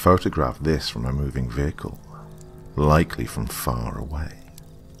 Mariam photographed this from a moving vehicle, likely from far away.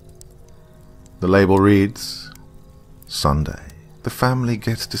 The label reads, Sunday. The family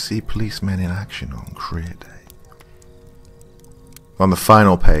gets to see policemen in action on career day. On the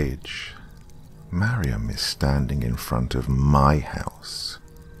final page, Mariam is standing in front of my house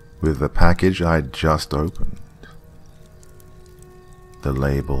with the package I'd just opened. The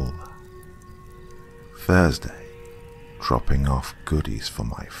label, Thursday. Dropping off goodies for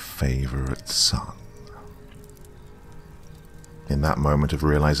my favorite son. In that moment of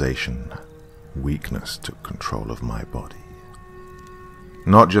realization, weakness took control of my body.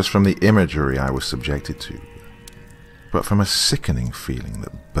 Not just from the imagery I was subjected to, but from a sickening feeling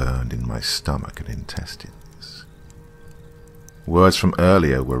that burned in my stomach and intestines. Words from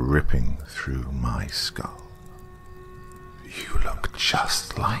earlier were ripping through my skull. You look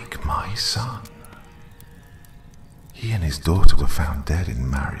just like my son. He and his daughter were found dead in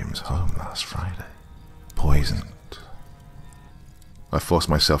Mariam's home last Friday, poisoned. I forced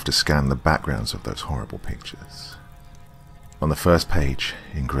myself to scan the backgrounds of those horrible pictures. On the first page,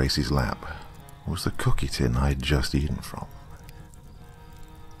 in Gracie's lap, was the cookie tin I'd just eaten from.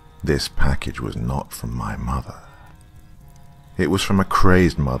 This package was not from my mother. It was from a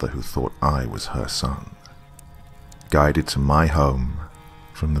crazed mother who thought I was her son, guided to my home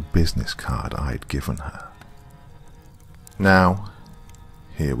from the business card I'd given her. Now,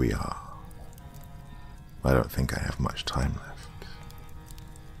 here we are. I don't think I have much time left.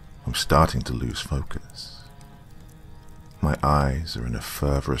 I'm starting to lose focus. My eyes are in a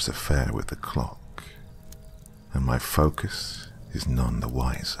fervorous affair with the clock, and my focus is none the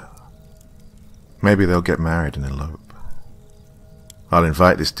wiser. Maybe they'll get married and elope. I'll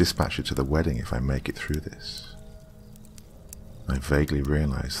invite this dispatcher to the wedding if I make it through this. I vaguely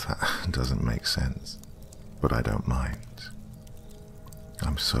realize that doesn't make sense, but I don't mind.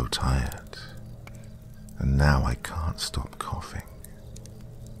 I'm so tired, and now I can't stop coughing.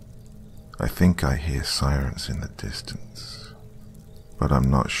 I think I hear sirens in the distance, but I'm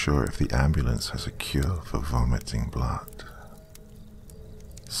not sure if the ambulance has a cure for vomiting blood.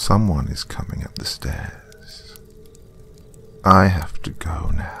 Someone is coming up the stairs. I have to go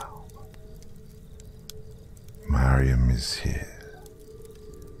now. Mariam is here,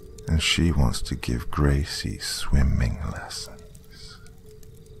 and she wants to give Gracie swimming lessons.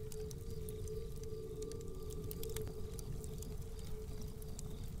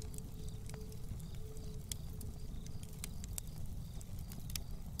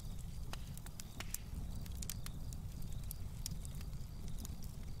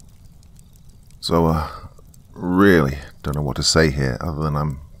 So, really don't know what to say here other than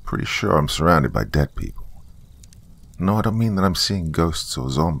I'm pretty sure I'm surrounded by dead people. No, I don't mean that I'm seeing ghosts or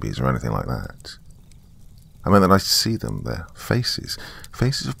zombies or anything like that. I mean that I see them, their faces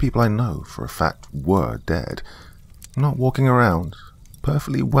of people I know for a fact were dead, not walking around,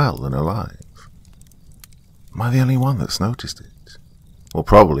 perfectly well and alive. Am I the only one that's noticed it? Well,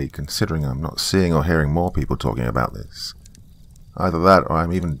 probably, considering I'm not seeing or hearing more people talking about this. Either that or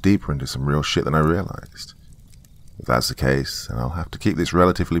I'm even deeper into some real shit than I realized. If that's the case, then I'll have to keep this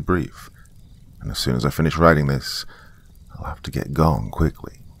relatively brief, and as soon as I finish writing this, I'll have to get gone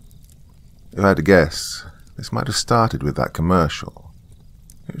quickly. If I had to guess, this might have started with that commercial.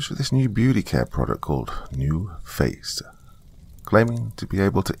 It was for this new beauty care product called New Face, claiming to be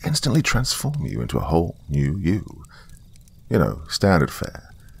able to instantly transform you into a whole new you. You know, standard fare.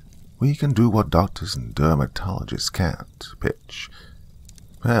 We can do what doctors and dermatologists can't pitch.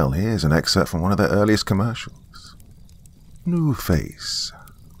 Well, here's an excerpt from one of their earliest commercials. New face.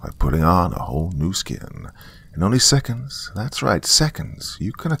 By putting on a whole new skin. In only seconds, that's right, seconds,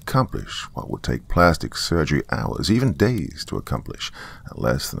 you can accomplish what would take plastic surgery hours, even days, to accomplish, at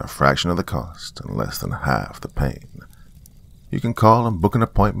less than a fraction of the cost and less than half the pain. You can call and book an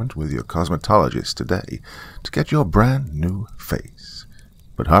appointment with your cosmetologist today to get your brand new face.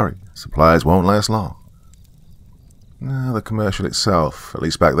 But hurry, supplies won't last long. No, the commercial itself, at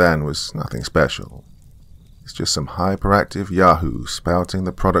least back then, was nothing special. It's just some hyperactive yahoo spouting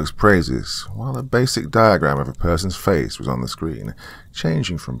the product's praises, while a basic diagram of a person's face was on the screen,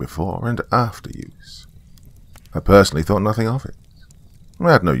 changing from before and after use. I personally thought nothing of it.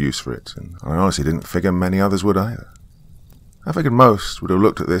 I had no use for it, and I honestly didn't figure many others would either. I figured most would have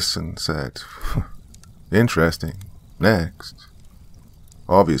looked at this and said, interesting, next.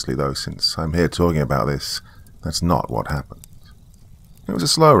 Obviously, though, since I'm here talking about this, that's not what happened. It was a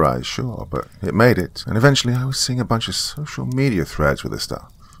slow rise, sure, but it made it, and eventually I was seeing a bunch of social media threads with the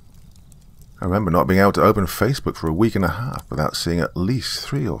stuff. I remember not being able to open Facebook for a week and a half without seeing at least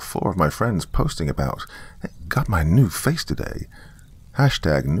 3 or 4 of my friends posting about, "Hey, got my new face today,"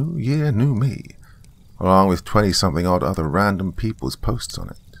 hashtag New Year, New Me, along with 20-something odd other random people's posts on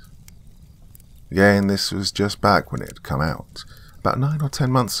it. Again, this was just back when it had come out. About 9 or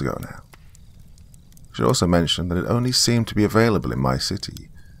 10 months ago now. I should also mention that it only seemed to be available in my city,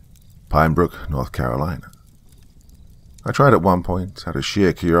 Pine Brook, North Carolina. I tried at one point, out of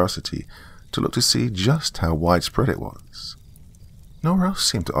sheer curiosity, to look to see just how widespread it was. Nowhere else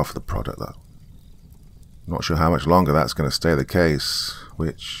seemed to offer the product, though. Not sure how much longer that's going to stay the case,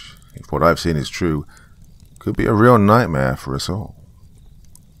 which, if what I've seen is true, could be a real nightmare for us all.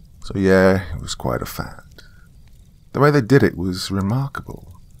 So yeah, it was quite a fad. The way they did it was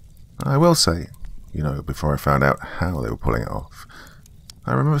remarkable. I will say, before I found out how they were pulling it off,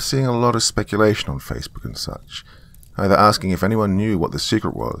 I remember seeing a lot of speculation on Facebook and such, either asking if anyone knew what the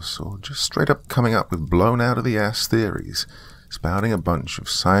secret was, or just straight up coming up with blown-out-of-the-ass theories, spouting a bunch of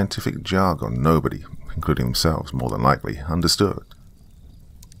scientific jargon nobody, including themselves more than likely, understood.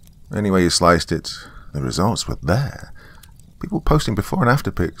 Anyway you sliced it, the results were there. People posting before and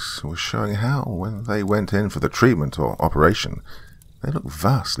after pics were showing how, when they went in for the treatment or operation, they looked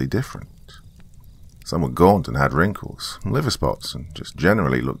vastly different. Some were gaunt and had wrinkles, liver spots, and just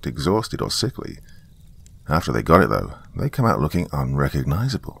generally looked exhausted or sickly. After they got it, though, they come out looking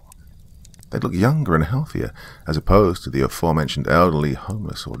unrecognizable. They'd look younger and healthier, as opposed to the aforementioned elderly,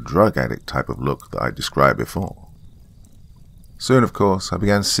 homeless, or drug addict type of look that I described before. Soon, of course, I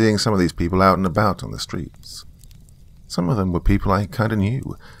began seeing some of these people out and about on the streets. Some of them were people I kinda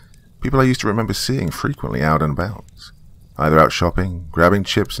knew, people I used to remember seeing frequently out and about, either out shopping, grabbing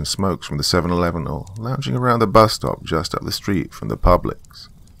chips and smokes from the 7-Eleven, or lounging around the bus stop just up the street from the Publix.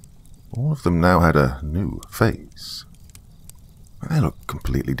 All of them now had a new face. They looked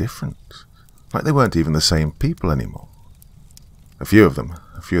completely different, like they weren't even the same people anymore. A few of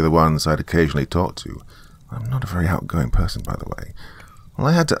the ones I'd occasionally talked to, I'm not a very outgoing person by the way, well,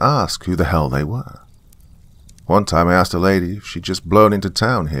 I had to ask who the hell they were. One time I asked a lady if she'd just blown into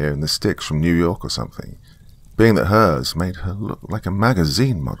town here in the sticks from New York or something, being that hers made her look like a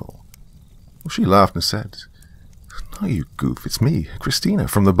magazine model. Well, she laughed and said, "No, you goof, it's me, Christina,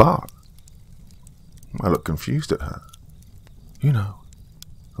 from the bar." I looked confused at her. "You know,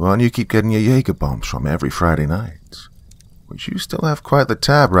 the one you keep getting your Jaeger bombs from every Friday night, which you still have quite the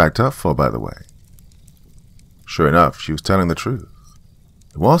tab racked up for, by the way." Sure enough, she was telling the truth.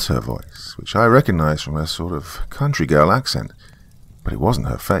 It was her voice, which I recognized from her sort of country girl accent, but it wasn't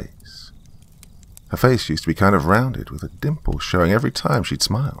her face. Her face used to be kind of rounded, with a dimple showing every time she'd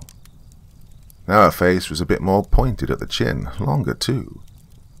smile. Now her face was a bit more pointed at the chin, longer too.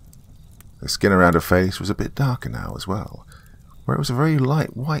 The skin around her face was a bit darker now as well, where it was a very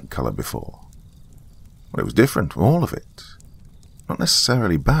light white colour before. Well, it was different, all of it. Not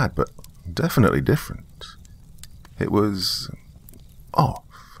necessarily bad, but definitely different. It was off.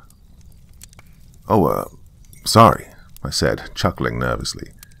 Sorry, I said, chuckling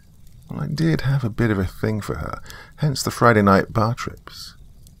nervously. Well, I did have a bit of a thing for her, hence the Friday night bar trips.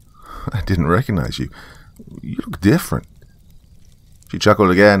 "I didn't recognize you. You look different." She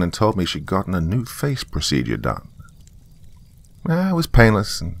chuckled again and told me she'd gotten a new face procedure done. It was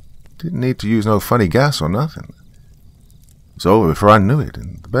painless and didn't need to use no funny gas or nothing. It was over before I knew it,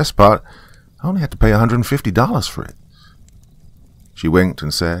 and the best part, I only had to pay $150 for it. She winked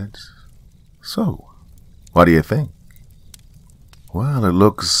and said, "So, what do you think?" "Well, it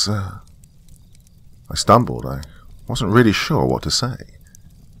looks, I stumbled. I wasn't really sure what to say.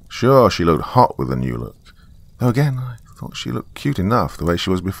 Sure, she looked hot with the new look, though again, I thought she looked cute enough the way she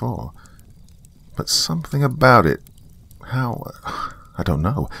was before. But something about it, I don't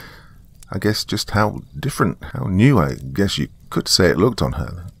know. I guess just how different, how new, I guess you could say it looked on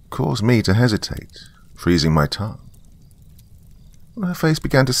her, caused me to hesitate, freezing my tongue. Her face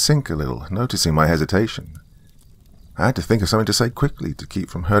began to sink a little, noticing my hesitation. I had to think of something to say quickly to keep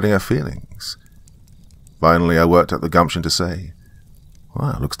from hurting her feelings. Finally, I worked up the gumption to say,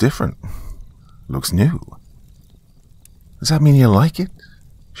 "Well, it looks different. Looks new." "Does that mean you like it?"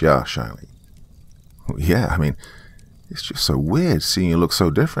 she asked shyly. "Well, yeah, I mean, it's just so weird seeing you look so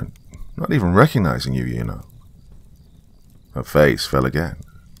different. Not even recognizing you, you know." Her face fell again.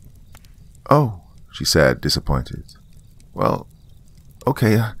 "Oh," she said, disappointed. "Well,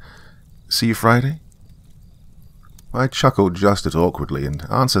 okay, see you Friday?" I chuckled just as awkwardly and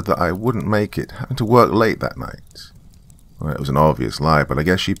answered that I wouldn't make it, having to work late that night. Well, it was an obvious lie, but I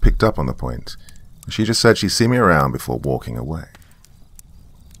guess she picked up on the point. She just said she'd see me around before walking away.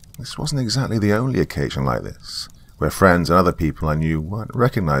 This wasn't exactly the only occasion like this, where friends and other people I knew weren't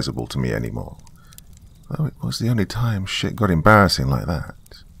recognizable to me anymore, though it was the only time shit got embarrassing like that.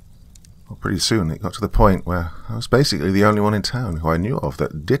 Well, pretty soon it got to the point where I was basically the only one in town who I knew of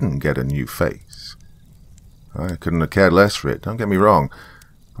that didn't get a new face. I couldn't have cared less for it, don't get me wrong,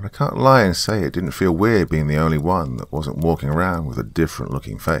 but I can't lie and say it didn't feel weird being the only one that wasn't walking around with a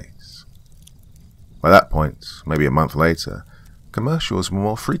different-looking face. By that point, maybe a month later, commercials were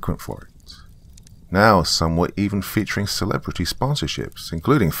more frequent for it. Now some were even featuring celebrity sponsorships,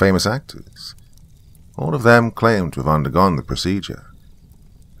 including famous actors. All of them claimed to have undergone the procedure.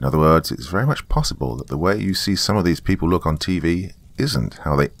 In other words, it's very much possible that the way you see some of these people look on TV isn't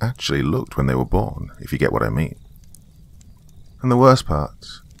how they actually looked when they were born, if you get what I mean. And the worst part,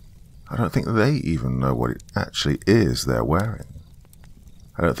 I don't think they even know what it actually is they're wearing.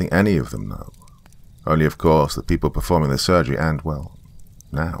 I don't think any of them know. Only, of course, the people performing the surgery and, well,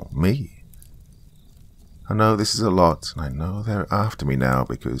 now, me. I know this is a lot, and I know they're after me now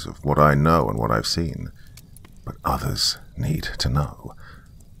because of what I know and what I've seen. But others need to know.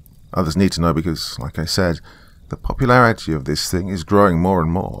 Others need to know because, like I said, the popularity of this thing is growing more and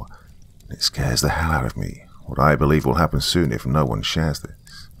more. It scares the hell out of me, what I believe will happen soon if no one shares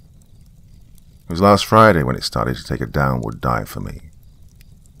this. It was last Friday when it started to take a downward dive for me.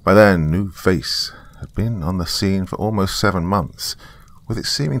 By then, New Face had been on the scene for almost 7 months, with it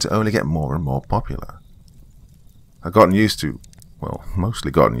seeming to only get more and more popular. I'd gotten used to, well,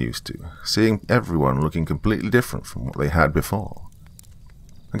 mostly gotten used to, seeing everyone looking completely different from what they had before.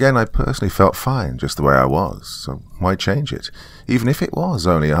 Again, I personally felt fine just the way I was, so why change it, even if it was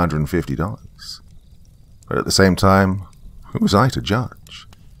only $150? But at the same time, who was I to judge?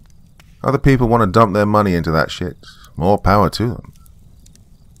 Other people want to dump their money into that shit, more power to them.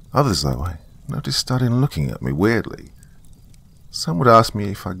 Others, though, I noticed started looking at me weirdly. Some would ask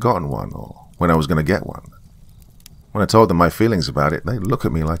me if I'd gotten one, or when I was going to get one. When I told them my feelings about it, they'd look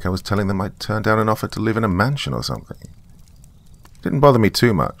at me like I was telling them I'd turned down an offer to live in a mansion or something. It didn't bother me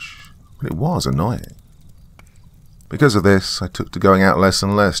too much, but it was annoying. Because of this, I took to going out less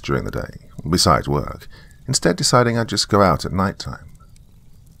and less during the day, besides work, instead deciding I'd just go out at night time.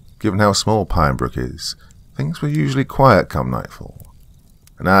 Given how small Pinebrook is, things were usually quiet come nightfall,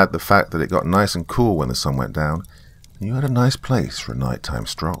 and add the fact that it got nice and cool when the sun went down, and you had a nice place for a nighttime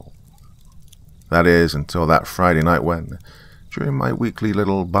stroll. That is, until that Friday night when, during my weekly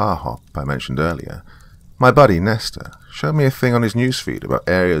little bar hop I mentioned earlier, my buddy Nestor showed me a thing on his newsfeed about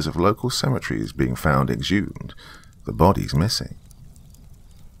areas of local cemeteries being found exhumed, the bodies missing.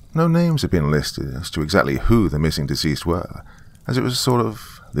 No names had been listed as to exactly who the missing deceased were, as it was sort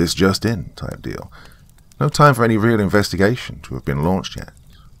of this just in type deal. No time for any real investigation to have been launched yet.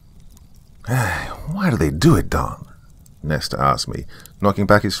 Why do they do it, Don? Nestor asked me, knocking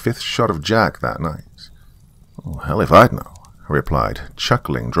back his 5th shot of Jack that night. Oh, hell if I'd know, I replied,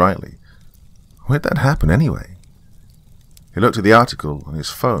 chuckling dryly. Where'd that happen anyway? He looked at the article on his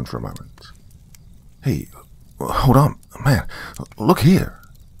phone for a moment. Hey, hold on, man, look here.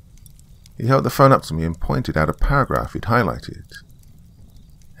 He held the phone up to me and pointed out a paragraph he'd highlighted.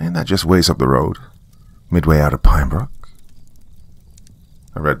 Ain't that just ways up the road, midway out of Pinebrook?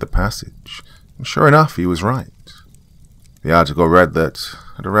 I read the passage, and sure enough, he was right. The article read that,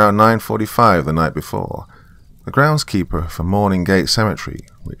 at around 9:45 the night before, the groundskeeper for Morning Gate Cemetery,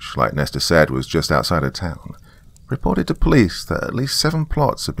 which, like Nestor said, was just outside of town, reported to police that at least 7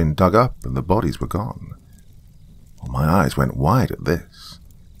 plots had been dug up and the bodies were gone. Well, my eyes went wide at this.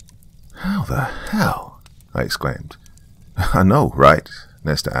 How the hell? I exclaimed. I know, right?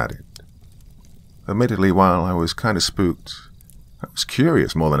 Nestor added. Admittedly, while I was kind of spooked, I was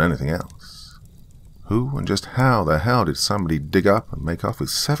curious more than anything else. Who and just how the hell did somebody dig up and make off with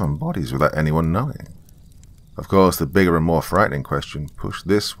 7 bodies without anyone knowing? Of course, the bigger and more frightening question pushed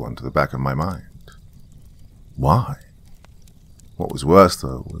this one to the back of my mind. Why? What was worse,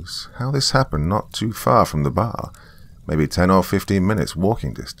 though, was how this happened not too far from the bar, maybe 10 or 15 minutes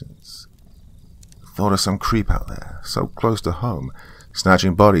walking distance. The thought of some creep out there, so close to home,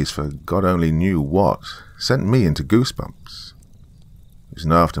 snatching bodies for God only knew what, sent me into goosebumps. It was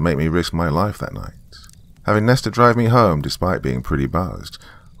enough to make me risk my life that night, having Nestor drive me home despite being pretty buzzed,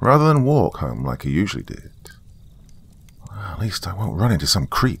 rather than walk home like he usually did. At least I won't run into some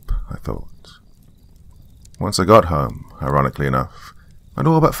creep, I thought. Once I got home, ironically enough, I'd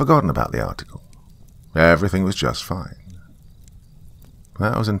all but forgotten about the article. Everything was just fine.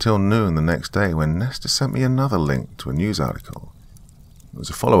 That was until noon the next day when Nestor sent me another link to a news article. It was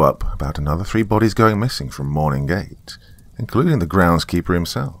a follow-up about another 3 bodies going missing from Morning Gate, including the groundskeeper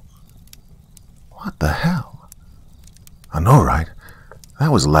himself. What the hell? I know, right?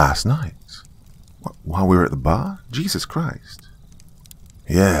 That was last night. While we were at the bar? Jesus Christ.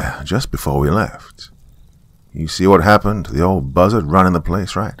 Yeah, just before we left. You see what happened to the old buzzard running the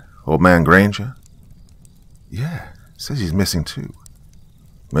place, right? Old man Granger? Yeah, says he's missing too.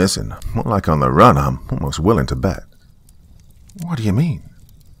 Missing? More like on the run, I'm almost willing to bet. What do you mean?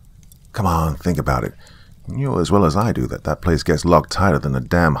 Come on, think about it. You know as well as I do that place gets locked tighter than a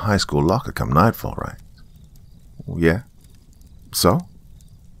damn high school locker come nightfall, right? Yeah? So?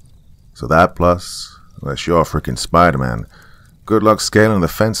 So that plus, unless you're frickin' Spider-Man, good luck scaling the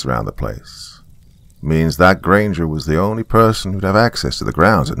fence around the place. Means that Granger was the only person who'd have access to the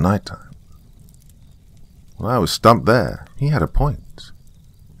grounds at nighttime. Well, I was stumped there. He had a point.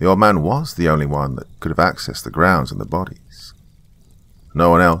 The old man was the only one that could have accessed the grounds and the bodies.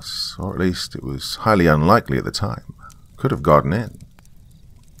 No one else, or at least it was highly unlikely at the time, could have gotten in.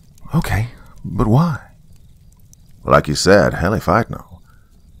 Okay, but why? Well, like you said, hell if I'd know.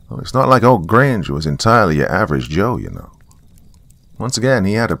 Well, it's not like old Granger was entirely your average Joe, you know. Once again,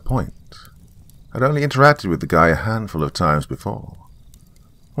 he had a point. I'd only interacted with the guy a handful of times before.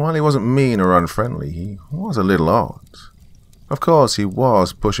 While he wasn't mean or unfriendly, he was a little odd. Of course, he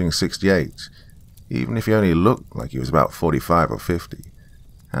was pushing 68, even if he only looked like he was about 45 or 50.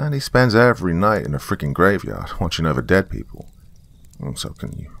 And he spends every night in a frickin' graveyard watching over dead people. So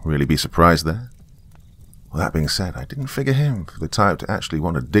can you really be surprised there? Well, that being said, I didn't figure him for the type to actually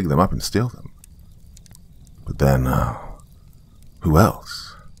want to dig them up and steal them. But then, who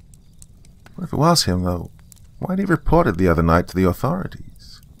else? Well, if it was him, though, why'd he report it the other night to the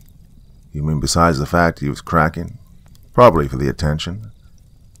authorities? You mean besides the fact he was cracking? Probably for the attention.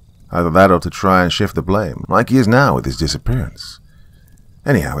 Either that or to try and shift the blame, like he is now with his disappearance.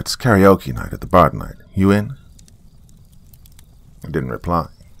 Anyhow, it's karaoke night at the bar tonight. You in? I didn't reply.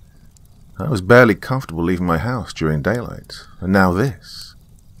 I was barely comfortable leaving my house during daylight, and now this.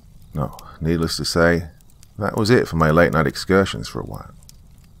 No, needless to say, that was it for my late-night excursions for a while.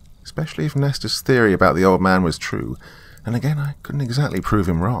 Especially if Nestor's theory about the old man was true, and again I couldn't exactly prove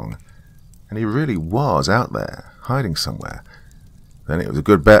him wrong, and he really was out there, hiding somewhere. then it was a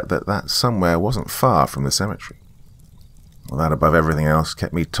good bet that that somewhere wasn't far from the cemetery. Well, that above everything else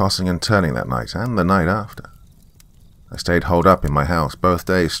kept me tossing and turning that night and the night after. I stayed holed up in my house both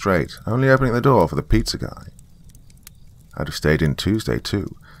days straight, only opening the door for the pizza guy. I'd have stayed in Tuesday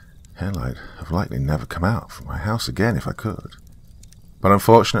too. Hell, I'd have likely never come out from my house again if I could. But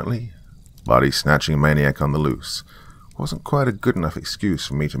unfortunately, body-snatching maniac on the loose wasn't quite a good enough excuse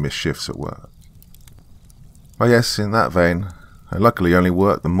for me to miss shifts at work. Well, yes, in that vein, I luckily only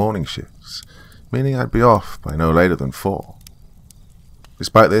worked the morning shifts, meaning I'd be off by no later than 4.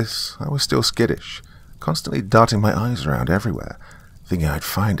 Despite this, I was still skittish, constantly darting my eyes around everywhere, thinking I'd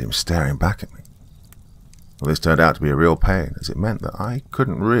find him staring back at me. Well, this turned out to be a real pain, as it meant that I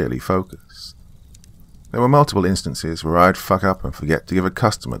couldn't really focus. There were multiple instances where I'd fuck up and forget to give a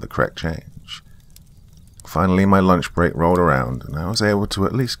customer the correct change. Finally, my lunch break rolled around, and I was able to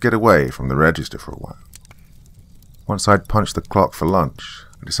at least get away from the register for a while. Once I'd punched the clock for lunch,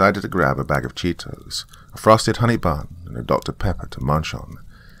 I decided to grab a bag of Cheetos, a frosted honey bun, and a Dr. Pepper to munch on.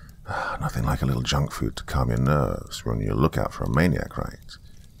 Nothing like a little junk food to calm your nerves when you look out for a maniac, right?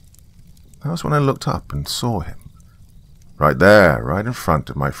 That was when I looked up and saw him. Right there, right in front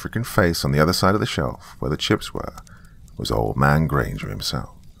of my freaking face on the other side of the shelf, where the chips were, was old man Granger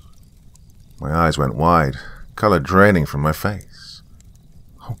himself. My eyes went wide, color draining from my face.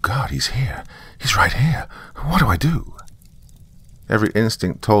 Oh God, he's here. He's right here. What do I do? Every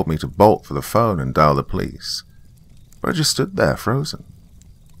instinct told me to bolt for the phone and dial the police, but I just stood there, frozen.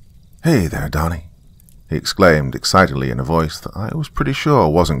 "Hey there, Donnie," he exclaimed excitedly in a voice that I was pretty sure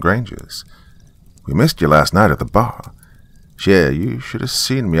wasn't Granger's. "We missed you last night at the bar. Shit, you should have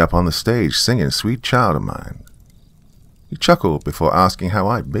seen me up on the stage singing Sweet Child of Mine." He chuckled before asking how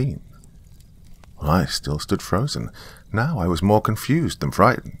I'd been. Well, I still stood frozen. Now I was more confused than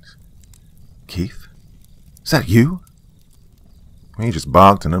frightened. "Keith? Is that you?" He just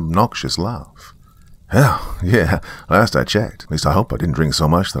barked an obnoxious laugh. "Hell, yeah, last I checked. At least I hope I didn't drink so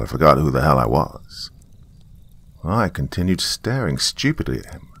much that I forgot who the hell I was." I continued staring stupidly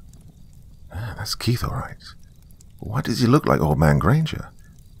at him. That's Keith, all right. Why does he look like old man Granger?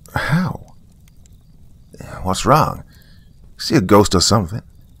 How? "What's wrong? See a ghost or something?"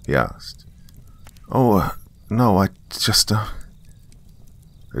 he asked. "Oh, no, I just,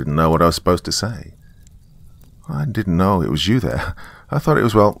 didn't know what I was supposed to say. I didn't know it was you there. I thought it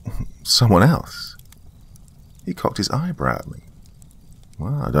was, well, someone else." He cocked his eyebrow at me.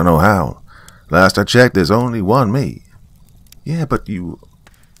 "Well, I don't know how. Last I checked, there's only one me." "Yeah, but you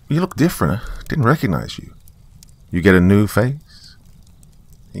look different. I didn't recognize you. You get a new face?"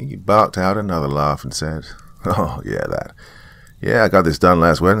 He barked out another laugh and said, "Oh, yeah, that. Yeah, I got this done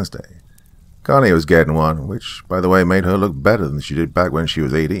last Wednesday. Connie was getting one, which, by the way, made her look better than she did back when she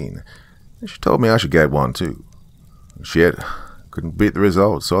was 18. And she told me I should get one, too. Shit, couldn't beat the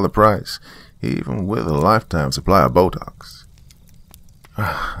results or the price, even with a lifetime supply of Botox."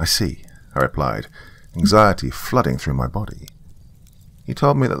 "I see," I replied, anxiety flooding through my body. He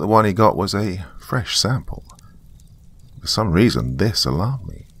told me that the one he got was a fresh sample. For some reason, this alarmed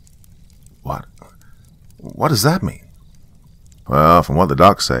me. What does that mean?" "Well, from what the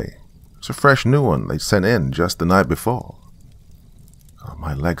docs say, it's a fresh new one they sent in just the night before."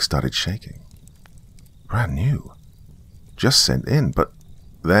 My legs started shaking. Brand new. Just sent in, but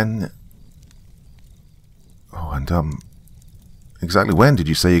then... "Oh, and, exactly when did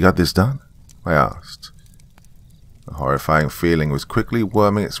you say you got this done?" I asked. A horrifying feeling was quickly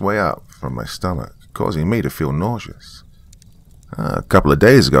worming its way up from my stomach, causing me to feel nauseous. "A couple of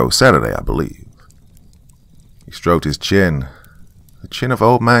days ago, Saturday, I believe." He stroked his chin, the chin of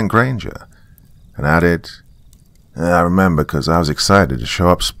old man Granger, and added, "I remember because I was excited to show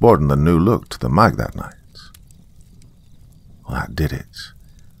up sporting the new look to the mic that night." Well, that did it.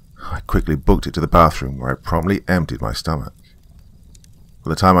 I quickly booked it to the bathroom, where I promptly emptied my stomach. By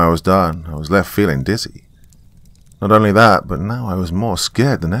the time I was done, I was left feeling dizzy. Not only that, but now I was more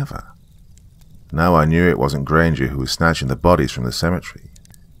scared than ever. Now I knew it wasn't Granger who was snatching the bodies from the cemetery,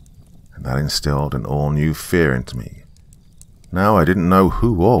 and that instilled an all-new fear into me. Now I didn't know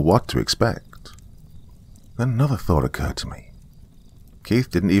who or what to expect. Then another thought occurred to me. Keith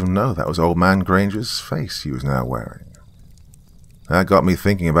didn't even know that was old man Granger's face he was now wearing. That got me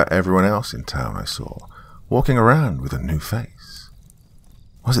thinking about everyone else in town I saw, walking around with a new face.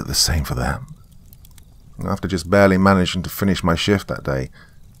 Was it the same for them? After just barely managing to finish my shift that day,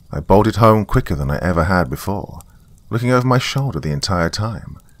 I bolted home quicker than I ever had before, looking over my shoulder the entire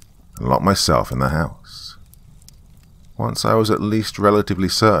time, and locked myself in the house. Once I was at least relatively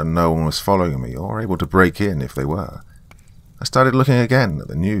certain no one was following me or able to break in if they were, I started looking again at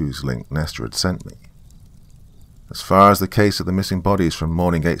the news link Nestor had sent me. As far as the case of the missing bodies from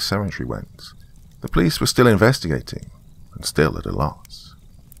Morninggate Cemetery went, the police were still investigating, and still at a loss.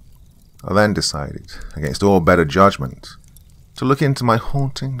 I then decided, against all better judgment, to look into my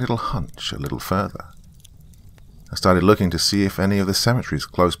haunting little hunch a little further. I started looking to see if any of the cemeteries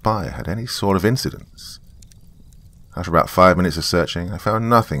close by had any sort of incidents. After about 5 minutes of searching, I found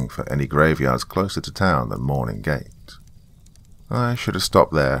nothing for any graveyards closer to town than Morninggate. I should have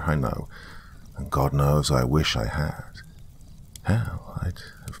stopped there, I know, and God knows I wish I had. Hell, I'd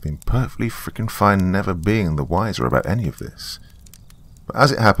have been perfectly frickin' fine never being the wiser about any of this. But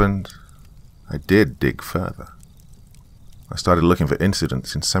as it happened, I did dig further. I started looking for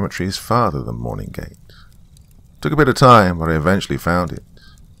incidents in cemeteries farther than Morninggate. Took a bit of time, but I eventually found it.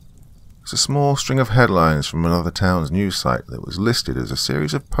 It's a small string of headlines from another town's news site that was listed as a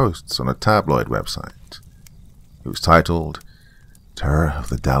series of posts on a tabloid website. It was titled, "Terror of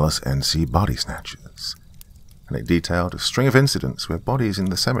the Dallas NC Body Snatchers," and it detailed a string of incidents where bodies in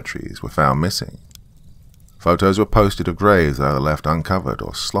the cemeteries were found missing. Photos were posted of graves either left uncovered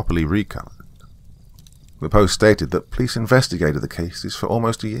or sloppily recovered. The post stated that police investigated the cases for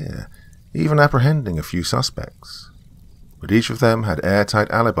almost a year, even apprehending a few suspects. But each of them had airtight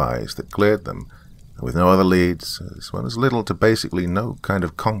alibis that cleared them, and with no other leads, as well as little to basically no kind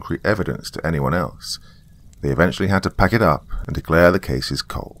of concrete evidence to anyone else, they eventually had to pack it up and declare the cases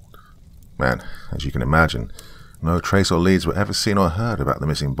cold. And, as you can imagine, no trace or leads were ever seen or heard about the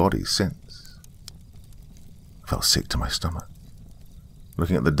missing bodies since. I felt sick to my stomach.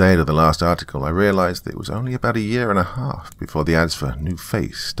 Looking at the date of the last article, I realized that it was only about 1.5 years before the ads for New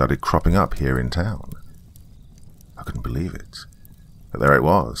Face started cropping up here in town. I couldn't believe it. But there it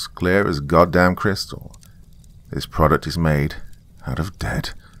was, clear as goddamn crystal. This product is made out of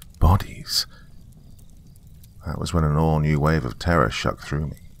dead bodies. That was when an all-new wave of terror shook through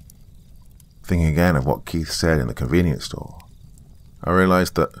me. Thinking again of what Keith said in the convenience store, I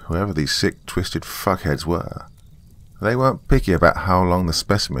realized that whoever these sick, twisted fuckheads were, they weren't picky about how long the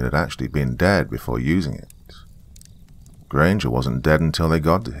specimen had actually been dead before using it. Granger wasn't dead until they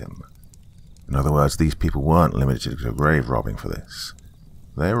got to him. In other words, these people weren't limited to grave robbing for this.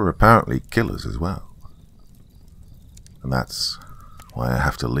 They were apparently killers as well. And that's why I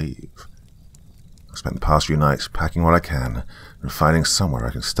have to leave. I spent the past few nights packing what I can and finding somewhere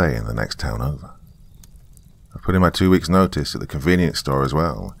I can stay in the next town over. I've put in my 2 weeks' notice at the convenience store as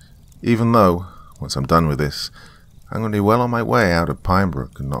well, even though, once I'm done with this, I'm going to be well on my way out of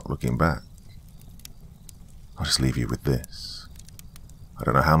Pinebrook and not looking back. I'll just leave you with this. I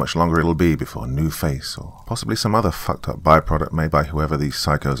don't know how much longer it'll be before New Face, or possibly some other fucked up byproduct made by whoever these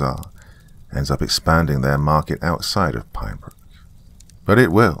psychos are, ends up expanding their market outside of Pinebrook. But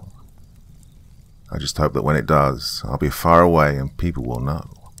it will. I just hope that when it does, I'll be far away and people will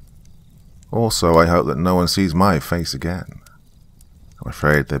know. Also, I hope that no one sees my face again. I'm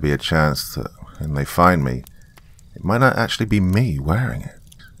afraid there'll be a chance that when they find me, it might not actually be me wearing it.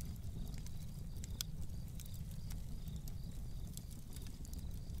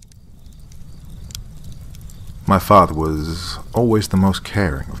 My father was always the most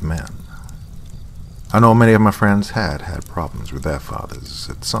caring of men. I know many of my friends had problems with their fathers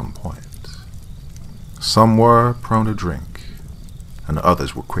at some point. Some were prone to drink, and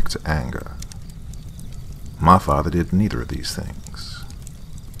others were quick to anger. My father did neither of these things.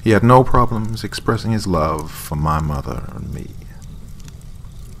 He had no problems expressing his love for my mother and me.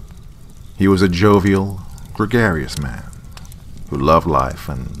 He was a jovial, gregarious man who loved life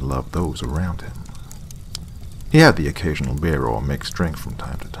and loved those around him. He had the occasional beer or mixed drink from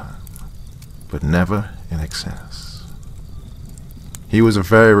time to time, but never in excess. He was a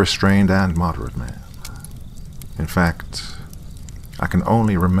very restrained and moderate man. In fact, I can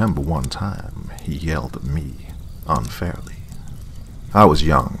only remember one time he yelled at me unfairly. I was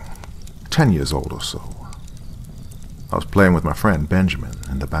young, 10 years old or so. I was playing with my friend Benjamin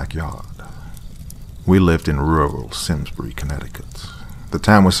in the backyard. We lived in rural Simsbury, Connecticut. The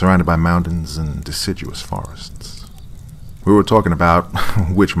town was surrounded by mountains and deciduous forests. We were talking about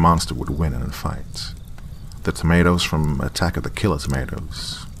which monster would win in a fight. The tomatoes from Attack of the Killer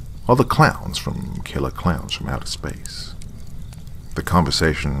Tomatoes, or the clowns from Killer Clowns from Outer Space. The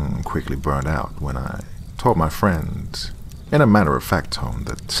conversation quickly burned out when I told my friend, in a matter-of-fact tone,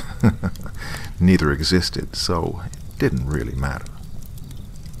 that neither existed, so it didn't really matter.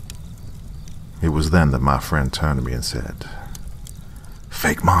 It was then that my friend turned to me and said,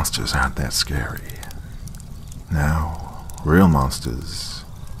 "Fake monsters aren't that scary. Now, real monsters,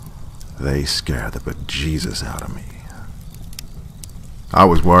 they scare the bejesus out of me." I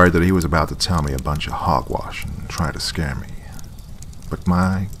was worried that he was about to tell me a bunch of hogwash and try to scare me, but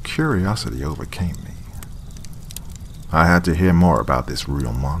my curiosity overcame me. I had to hear more about this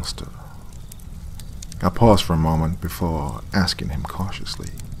real monster. I paused for a moment before asking him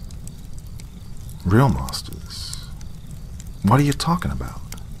cautiously, "Real monsters? What are you talking about?"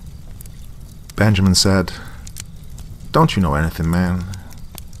 Benjamin said, "Don't you know anything, man?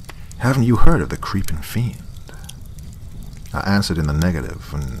 Haven't you heard of the Creepen fiend?" I answered in the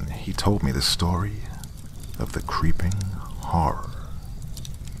negative, and he told me the story of the creeping horror.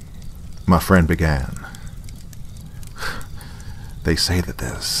 My friend began. "They say that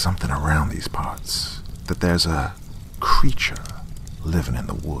there's something around these parts, that there's a creature living in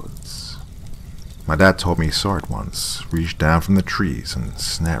the woods. My dad told me he saw it once, reach down from the trees and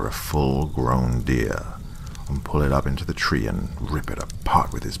snare a full-grown deer, and pull it up into the tree and rip it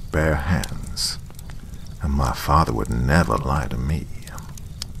apart with his bare hands. And my father would never lie to me."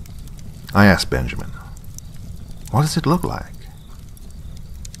 I asked Benjamin, "What does it look like?"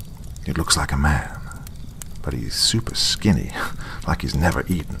 "It looks like a man, but he's super skinny, like he's never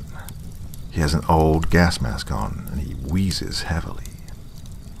eaten. He has an old gas mask on, and he wheezes heavily.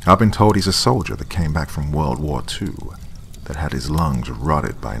 I've been told he's a soldier that came back from World War II that had his lungs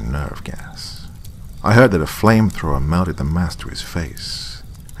rotted by nerve gas. I heard that a flamethrower melted the mask to his face,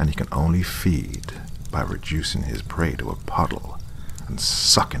 and he can only feed by reducing his prey to a puddle and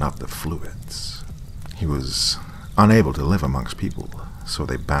sucking up the fluids. He was unable to live amongst people, so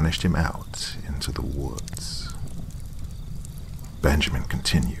they banished him out into the woods." Benjamin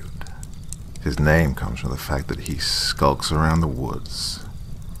continued. "His name comes from the fact that he skulks around the woods,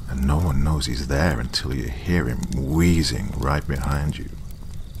 and no one knows he's there until you hear him wheezing right behind you.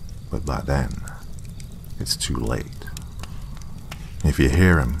 But by then, it's too late. If you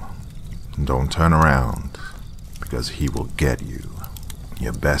hear him, don't turn around, because he will get you.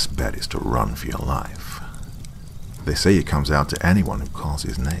 Your best bet is to run for your life. They say he comes out to anyone who calls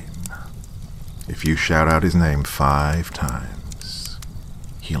his name. If you shout out his name 5 times,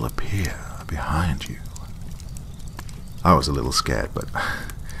 he'll appear behind you." I was a little scared, but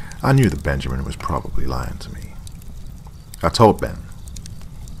I knew that Benjamin was probably lying to me. I told Ben,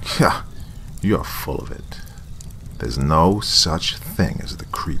 "Yeah, you're full of it. There's no such thing as the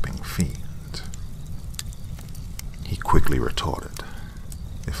creeping fiend." He quickly retorted,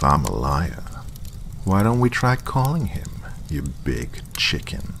 "If I'm a liar, why don't we try calling him, you big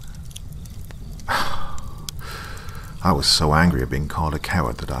chicken?" I was so angry at being called a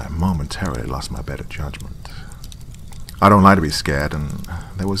coward that I momentarily lost my better judgment. I don't like to be scared, and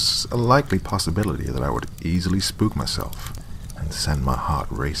there was a likely possibility that I would easily spook myself and send my heart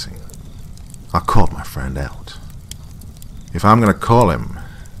racing. I called my friend out. "If I'm going to call him,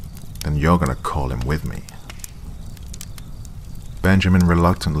 then you're going to call him with me." Benjamin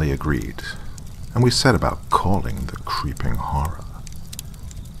reluctantly agreed, and we set about calling the creeping horror.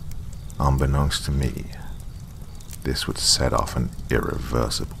 Unbeknownst to me, this would set off an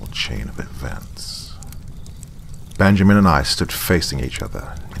irreversible chain of events. Benjamin and I stood facing each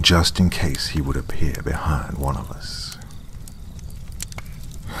other, just in case he would appear behind one of us.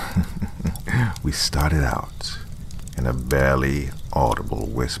 We started out in a barely audible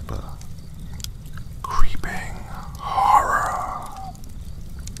whisper. "Creeping horror."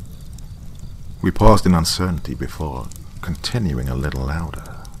 We paused in uncertainty before continuing a little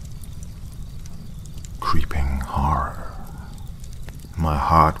louder. "Creeping horror." My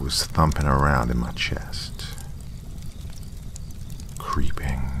heart was thumping around in my chest.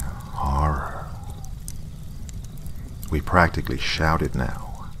 "Creeping horror." We practically shouted now.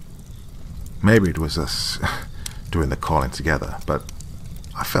 Maybe it was us doing the calling together, but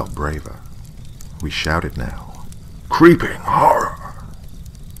I felt braver. We shouted now. "Creeping horror."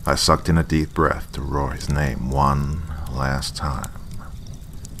 I sucked in a deep breath to roar his name one last time.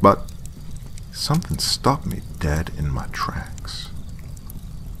 But something stopped me dead in my tracks.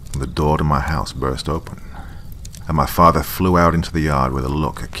 The door to my house burst open, and my father flew out into the yard with a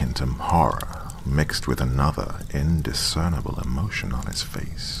look akin to horror, mixed with another indiscernible emotion on his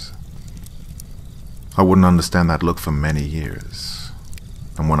face. I wouldn't understand that look for many years,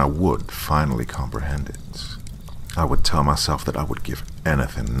 and when I would finally comprehend it, I would tell myself that I would give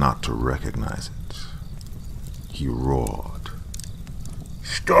anything not to recognize it. He roared,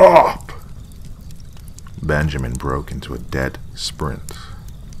 "Stop!" Benjamin broke into a dead sprint,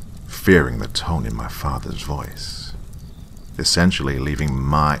 fearing the tone in my father's voice, essentially leaving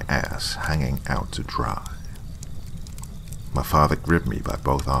my ass hanging out to dry. My father gripped me by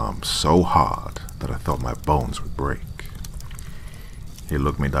both arms so hard that I thought my bones would break. He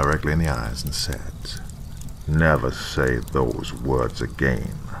looked me directly in the eyes and said, "Never say those words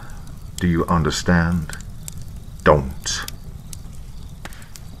again. Do you understand? Don't."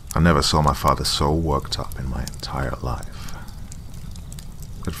 I never saw my father so worked up in my entire life.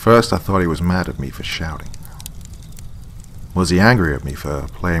 At first I thought he was mad at me for shouting. Was he angry at me for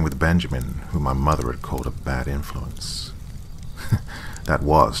playing with Benjamin, who my mother had called a bad influence? That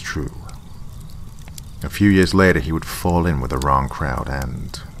was true. A few years later he would fall in with the wrong crowd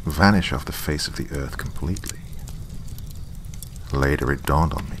and vanish off the face of the earth completely. Later it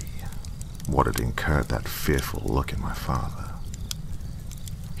dawned on me what had incurred that fearful look in my father.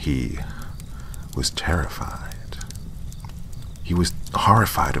 He was terrified. He was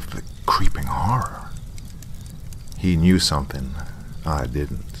horrified of the creeping horror. He knew something I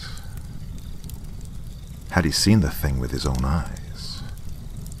didn't. Had he seen the thing with his own eyes?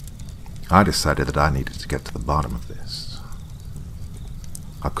 I decided that I needed to get to the bottom of this.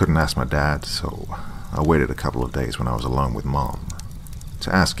 I couldn't ask my dad, so I waited a couple of days when I was alone with Mom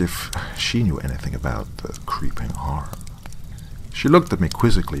to ask if she knew anything about the creeping horror. She looked at me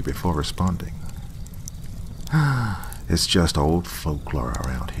quizzically before responding. It's just old folklore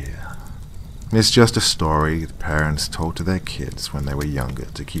around here. It's just a story the parents told to their kids when they were younger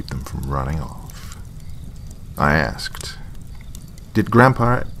to keep them from running off. I asked, did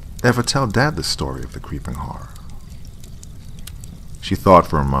Grandpa ever tell Dad the story of the creeping horror? She thought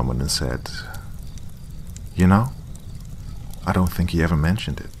for a moment and said, you know, I don't think he ever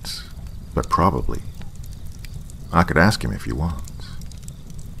mentioned it, but probably. I could ask him if you want.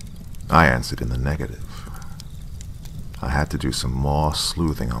 I answered in the negative. I had to do some more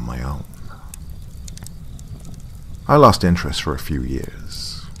sleuthing on my own. I lost interest for a few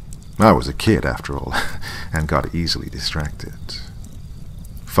years. I was a kid, after all, and got easily distracted.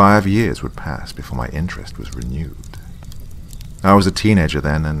 5 years would pass before my interest was renewed. I was a teenager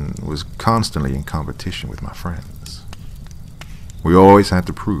then and was constantly in competition with my friends. We always had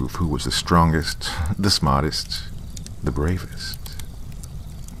to prove who was the strongest, the smartest, the bravest.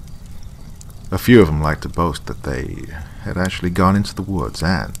 A few of them liked to boast that they had actually gone into the woods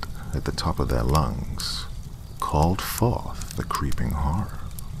and, at the top of their lungs, called forth the creeping horror.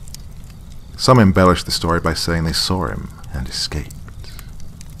 Some embellished the story by saying they saw him and escaped,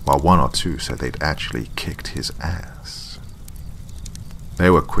 while one or two said they'd actually kicked his ass. They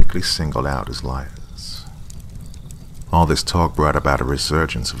were quickly singled out as liars. All this talk brought about a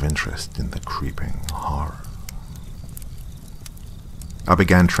resurgence of interest in the creeping horror. I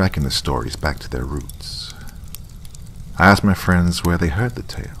began tracking the stories back to their roots. I asked my friends where they heard the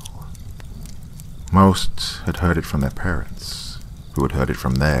tale. Most had heard it from their parents, who had heard it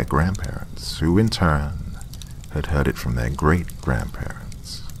from their grandparents, who in turn had heard it from their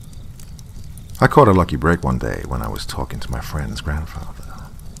great-grandparents. I caught a lucky break one day when I was talking to my friend's grandfather.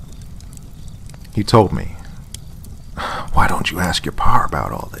 He told me, "Why don't you ask your pa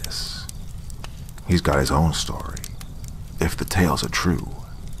about all this? He's got his own story. If the tales are true,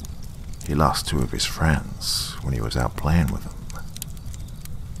 he lost 2 of his friends when he was out playing with them."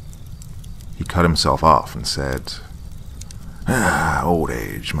 He cut himself off and said, "Old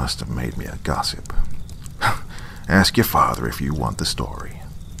age must have made me a gossip. Ask your father if you want the story."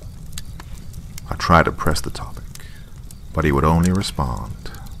 I tried to press the topic, but he would only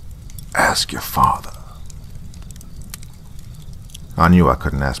respond, "Ask your father." I knew I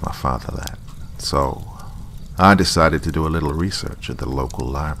couldn't ask my father that, so I decided to do a little research at the local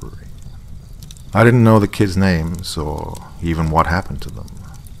library. I didn't know the kids' names or even what happened to them.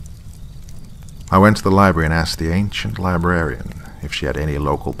 I went to the library and asked the ancient librarian if she had any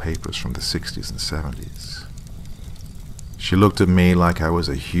local papers from the 60s and 70s. She looked at me like I was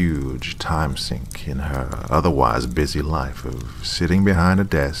a huge time sink in her otherwise busy life of sitting behind a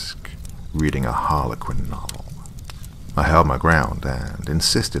desk reading a Harlequin novel. I held my ground and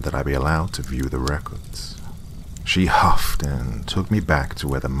insisted that I be allowed to view the records. She huffed and took me back to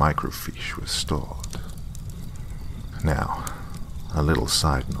where the microfiche was stored. Now, a little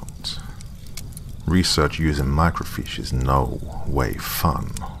side note. Research using microfiche is no way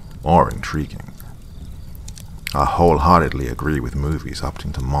fun or intriguing. I wholeheartedly agree with movies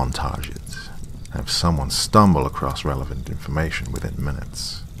opting to montage it, have someone stumble across relevant information within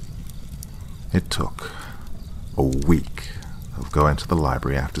minutes. It took a week of going to the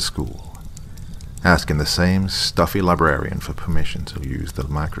library after school, asking the same stuffy librarian for permission to use the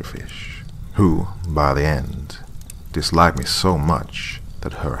microfiche, who, by the end, disliked me so much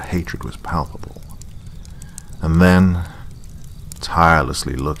that her hatred was palpable, and then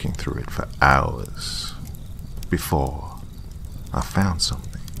tirelessly looking through it for hours before I found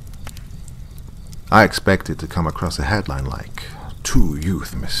something. I expected to come across a headline like, "Two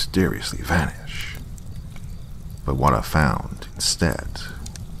youth mysteriously vanish," but what I found instead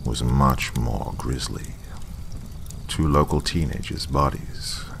was much more grisly. 2 local teenagers'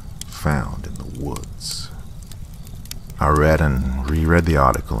 bodies found in the woods. I read and reread the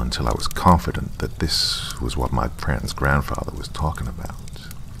article until I was confident that this was what my friend's grandfather was talking about.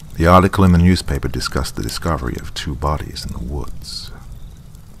 The article in the newspaper discussed the discovery of 2 bodies in the woods.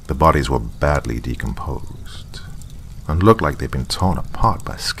 The bodies were badly decomposed and looked like they'd been torn apart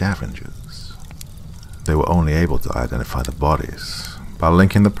by scavengers. They were only able to identify the bodies by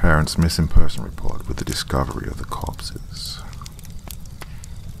linking the parents' missing person report with the discovery of the corpses.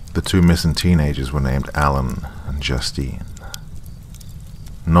 The 2 missing teenagers were named Alan and Justine.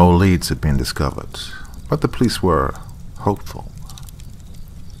 No leads had been discovered, but the police were hopeful.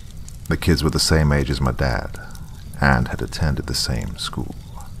 The kids were the same age as my dad and had attended the same school.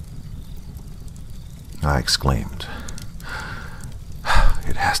 I exclaimed,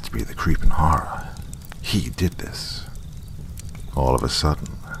 "It has to be the Creepen horror. He did this." All of a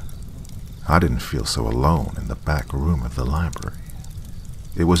sudden, I didn't feel so alone in the back room of the library.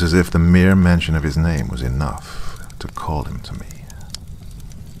 It was as if the mere mention of his name was enough to call him to me.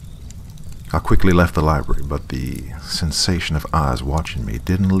 I quickly left the library, but the sensation of eyes watching me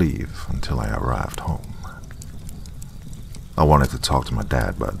didn't leave until I arrived home. I wanted to talk to my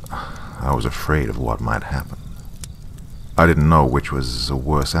dad, but I was afraid of what might happen. I didn't know which was a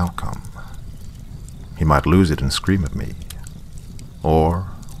worse outcome. He might lose it and scream at me, or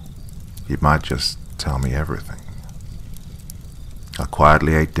he might just tell me everything. I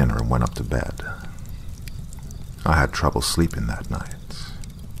quietly ate dinner and went up to bed. I had trouble sleeping that night.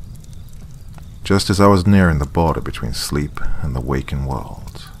 Just as I was nearing the border between sleep and the waking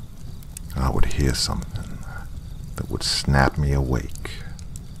world, I would hear something that would snap me awake.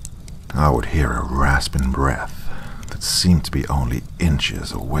 I would hear a rasping breath that seemed to be only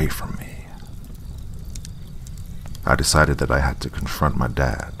inches away from me. I decided that I had to confront my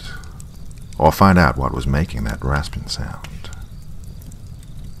dad, or find out what was making that rasping sound.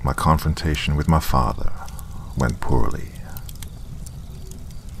 My confrontation with my father went poorly.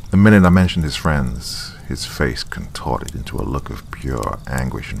 The minute I mentioned his friends, his face contorted into a look of pure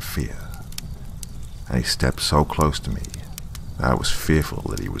anguish and fear, and he stepped so close to me that I was fearful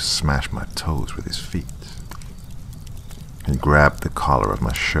that he would smash my toes with his feet. He grabbed the collar of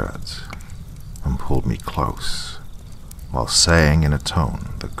my shirt and pulled me close, while saying in a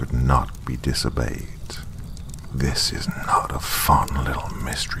tone that could not be disobeyed, "This is not a fun little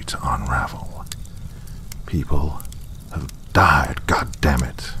mystery to unravel. People have died,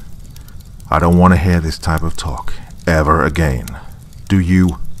 goddammit. I don't want to hear this type of talk ever again. Do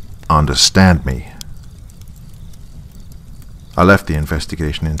you understand me?" I left the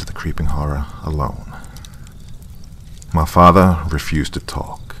investigation into the creeping horror alone. My father refused to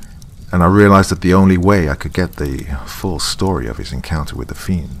talk, and I realized that the only way I could get the full story of his encounter with the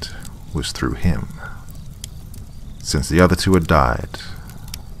fiend was through him. Since the other 2 had died,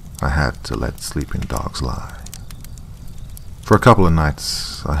 I had to let sleeping dogs lie. For a couple of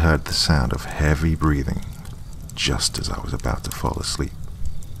nights, I heard the sound of heavy breathing just as I was about to fall asleep.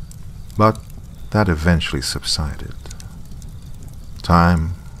 But that eventually subsided.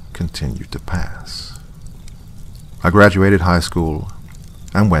 Time continued to pass. I graduated high school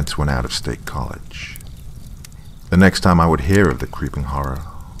and went to an out-of-state college. The next time I would hear of the creeping horror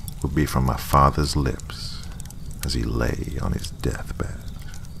would be from my father's lips as he lay on his deathbed.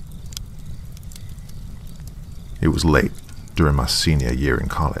 It was late during my senior year in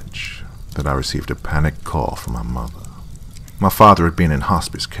college that I received a panicked call from my mother. My father had been in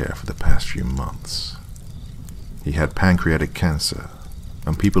hospice care for the past few months. He had pancreatic cancer,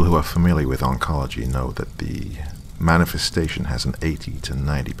 and people who are familiar with oncology know that the manifestation has an 80 to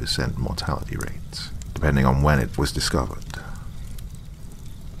 90% mortality rate, depending on when it was discovered.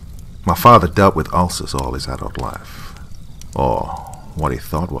 My father dealt with ulcers all his adult life, or what he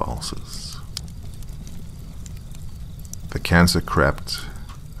thought were ulcers. The cancer crept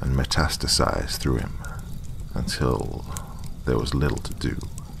and metastasized through him until there was little to do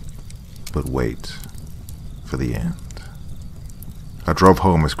but wait for the end. I drove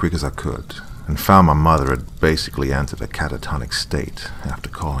home as quick as I could and found my mother had basically entered a catatonic state after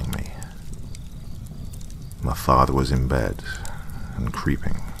calling me. My father was in bed and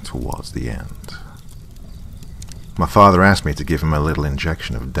creeping towards the end. My father asked me to give him a little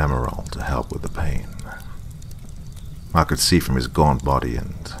injection of Demerol to help with the pain. I could see from his gaunt body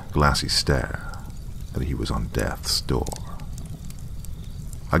and glassy stare that he was on death's door.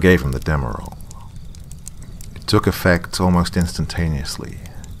 I gave him the Demerol. It took effect almost instantaneously,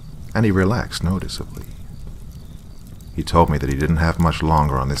 and he relaxed noticeably. He told me that he didn't have much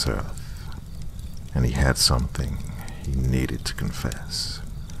longer on this earth, and he had something he needed to confess.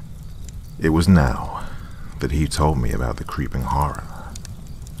 It was now that he told me about the creeping horror,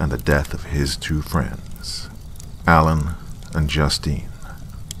 and the death of his two friends, Alan and Justine.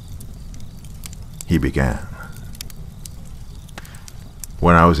 He began.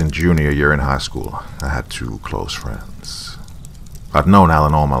 When I was in junior year in high school, I had two close friends. I'd known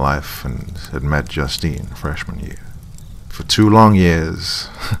Alan all my life and had met Justine freshman year. For 2 long years,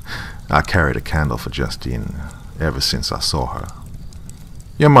 I carried a candle for Justine ever since I saw her.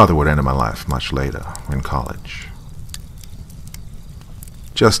 Your mother would enter my life much later, in college.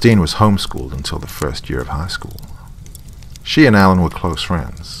 Justine was homeschooled until the first year of high school. She and Alan were close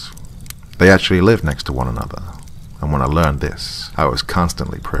friends. They actually lived next to one another, and when I learned this, I was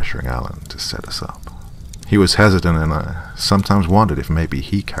constantly pressuring Alan to set us up. He was hesitant, and I sometimes wondered if maybe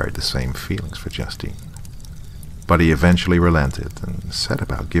he carried the same feelings for Justine. But he eventually relented and set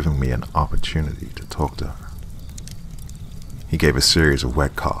about giving me an opportunity to talk to her. He gave a series of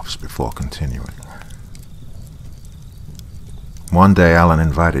wet coughs before continuing. One day, Alan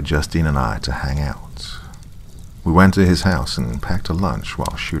invited Justine and I to hang out. We went to his house and packed a lunch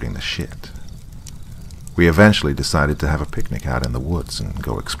while shooting the shit. We eventually decided to have a picnic out in the woods and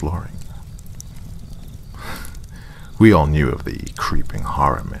go exploring. We all knew of the creeping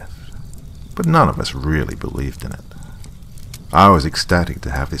horror myth, but none of us really believed in it. I was ecstatic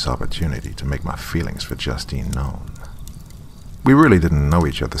to have this opportunity to make my feelings for Justine known. We really didn't know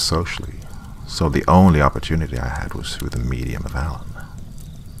each other socially, so the only opportunity I had was through the medium of Alan.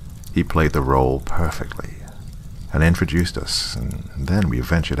 He played the role perfectly and introduced us, and then we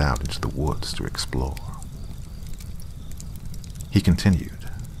ventured out into the woods to explore. He continued.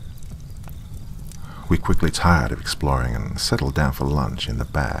 We quickly tired of exploring and settled down for lunch in the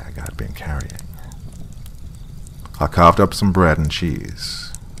bag I'd been carrying. I carved up some bread and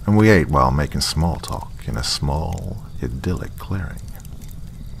cheese, and we ate while making small talk in a small, idyllic clearing.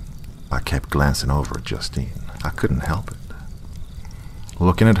 I kept glancing over at Justine. I couldn't help it.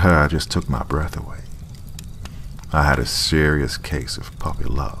 Looking at her just took my breath away. I had a serious case of puppy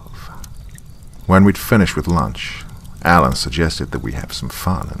love. When we'd finished with lunch, Alan suggested that we have some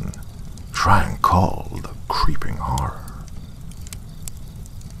fun and try and call the creeping horror.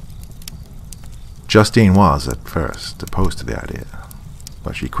 Justine was, at first, opposed to the idea,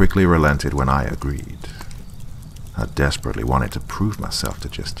 but she quickly relented when I agreed. I desperately wanted to prove myself to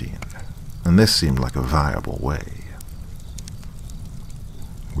Justine, and this seemed like a viable way.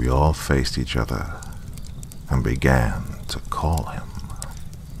 We all faced each other and began to call him.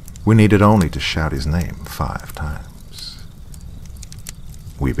 We needed only to shout his name 5 times.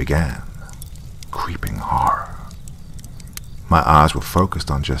 We began. Creeping horror. My eyes were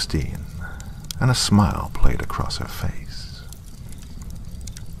focused on Justine, and a smile played across her face.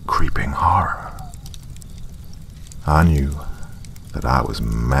 Creeping horror. I knew that I was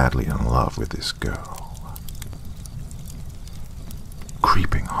madly in love with this girl.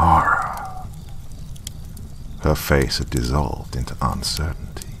 Creeping horror. Her face had dissolved into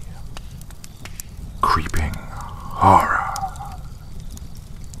uncertainty. Creeping horror.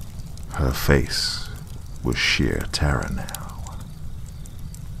 Her face was sheer terror now.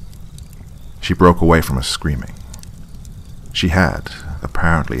 She broke away from us screaming. She had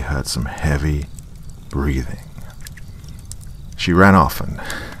apparently heard some heavy breathing. She ran off, and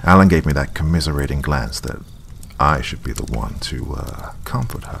Alan gave me that commiserating glance that I should be the one to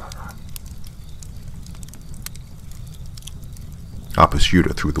comfort her. I pursued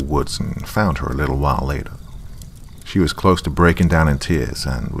her through the woods and found her a little while later. She was close to breaking down in tears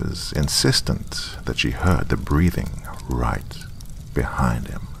and was insistent that she heard the breathing right behind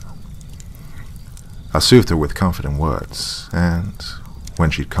him. I soothed her with comforting words, and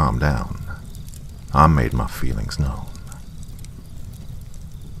when she'd calmed down, I made my feelings known.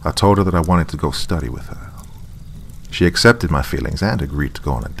 I told her that I wanted to go study with her. She accepted my feelings and agreed to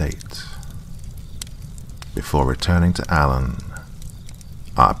go on a date. Before returning to Alan,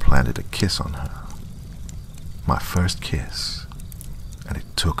 I planted a kiss on her. My first kiss, and it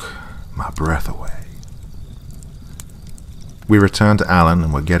took my breath away. We returned to Alan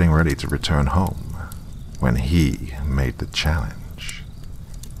and were getting ready to return home when he made the challenge.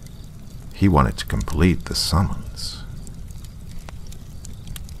 He wanted to complete the summons.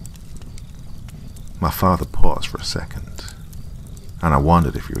 My father paused for a second, and I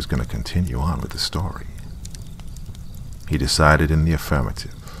wondered if he was going to continue on with the story. He decided in the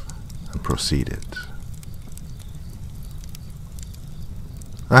affirmative and proceeded.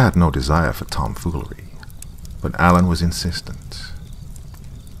 I had no desire for tomfoolery, but Alan was insistent.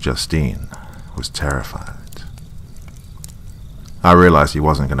 Justine was terrified. I realized he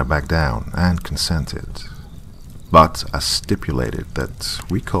wasn't going to back down and consented, but I stipulated that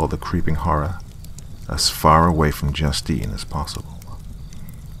we call the creeping horror as far away from Justine as possible.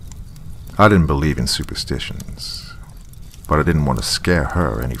 I didn't believe in superstitions, but I didn't want to scare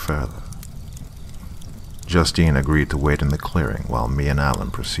her any further. Justine agreed to wait in the clearing while me and Alan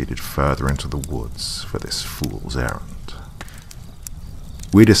proceeded further into the woods for this fool's errand.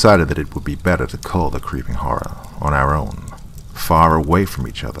 We decided that it would be better to cull the creeping horror on our own, far away from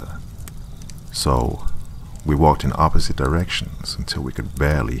each other. So we walked in opposite directions until we could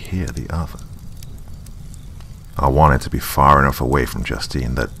barely hear the other. I wanted to be far enough away from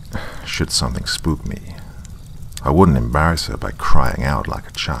Justine that, should something spook me, I wouldn't embarrass her by crying out like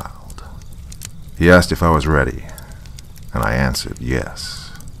a child. He asked if I was ready, and I answered yes.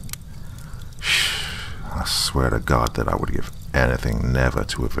 I swear to God that I would give anything never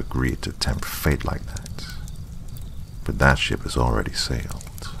to have agreed to tempt fate like that. But that ship has already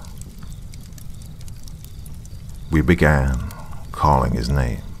sailed. We began calling his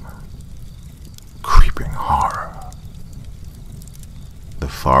name. Creeping horror. The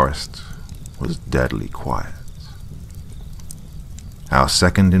forest was deadly quiet. Our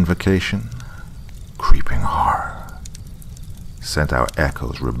second invocation, creeping horror, sent our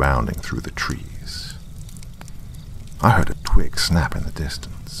echoes rebounding through the trees. I heard a twig snap in the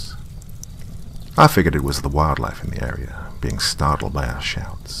distance. I figured it was the wildlife in the area being startled by our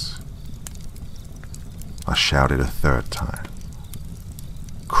shouts. I shouted a third time.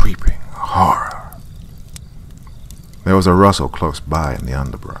 Creeping horror. There was a rustle close by in the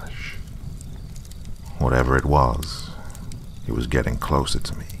underbrush. Whatever it was getting closer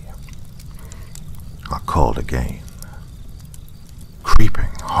to me. I called again. Creeping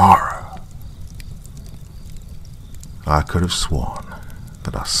horror. I could have sworn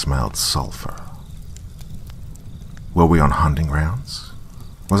that I smelled sulfur. Were we on hunting grounds?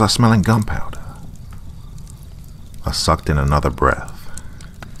 Was I smelling gunpowder? I sucked in another breath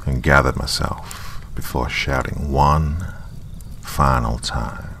and gathered myself before shouting one final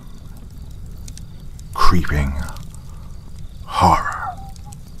time. Creeping horror.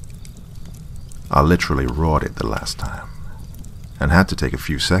 I literally roared it the last time, and had to take a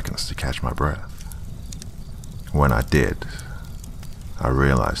few seconds to catch my breath. When I did, I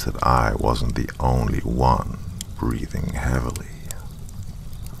realized that I wasn't the only one breathing heavily.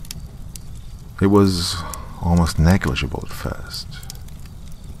 It was almost negligible at first,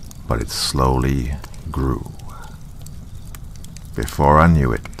 but it slowly grew. Before I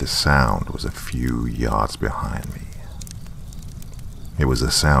knew it, the sound was a few yards behind me. It was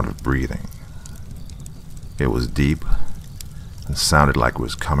the sound of breathing. It was deep and sounded like it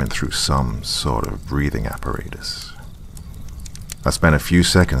was coming through some sort of breathing apparatus. I spent a few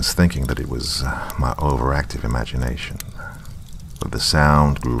seconds thinking that it was my overactive imagination, but the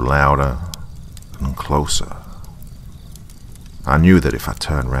sound grew louder and closer. I knew that if I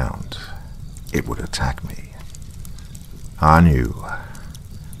turned round, it would attack me. I knew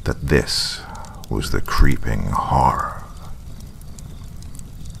that this was the creeping horror.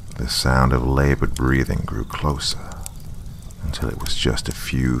 The sound of labored breathing grew closer until it was just a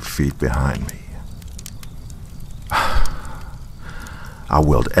few feet behind me. I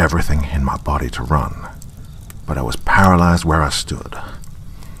willed everything in my body to run, but I was paralyzed where I stood.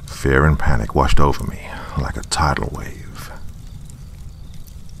 Fear and panic washed over me like a tidal wave.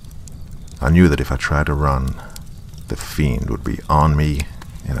 I knew that if I tried to run, the fiend would be on me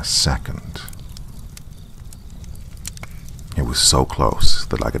in a second. It was so close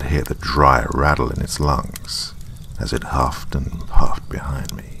that I could hear the dry rattle in its lungs as it huffed and puffed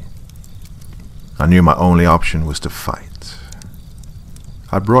behind me. I knew my only option was to fight.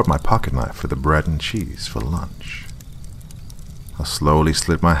 I brought my pocket knife for the bread and cheese for lunch. I slowly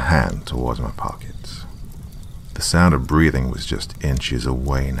slid my hand towards my pocket. The sound of breathing was just inches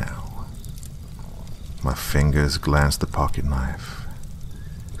away now. My fingers glanced the pocket knife,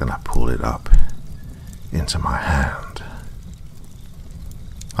 then I pulled it up into my hand.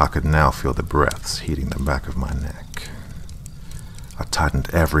 I could now feel the breaths heating the back of my neck. I tightened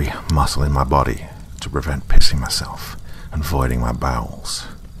every muscle in my body to prevent pissing myself and voiding my bowels.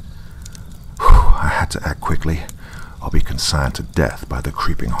 I had to act quickly or be consigned to death by the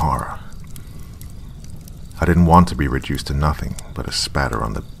creeping horror. I didn't want to be reduced to nothing but a spatter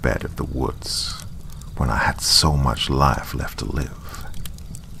on the bed of the woods when I had so much life left to live.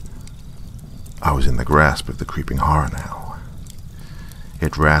 I was in the grasp of the creeping horror now.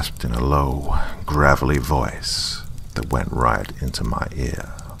 It rasped in a low, gravelly voice that went right into my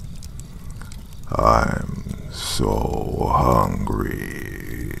ear. I'm so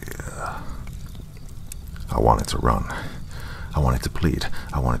hungry. I wanted to run. I wanted to plead.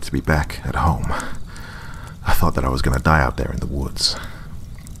 I wanted to be back at home. I thought that I was going to die out there in the woods.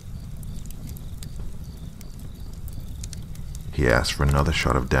 He asked for another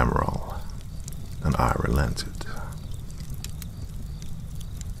shot of Demerol, and I relented.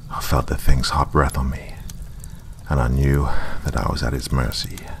 I felt the thing's hot breath on me, and I knew that I was at its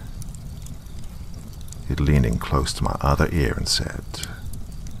mercy. It leaned in close to my other ear and said,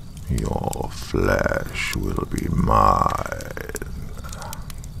 "Your flesh will be mine."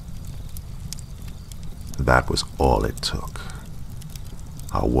 That was all it took.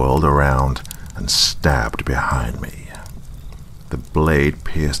 I whirled around and stabbed behind me. The blade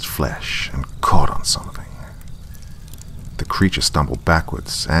pierced flesh and caught on something. The creature stumbled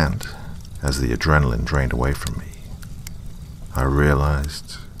backwards, and, as the adrenaline drained away from me, I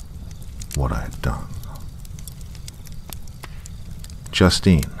realized what I had done.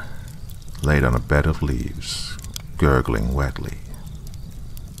 Justine laid on a bed of leaves, gurgling wetly.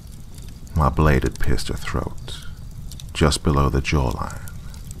 My blade had pierced her throat, just below the jawline.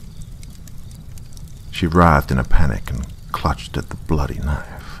 She writhed in a panic and clutched at the bloody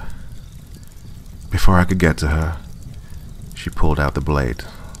knife. Before I could get to her, she pulled out the blade,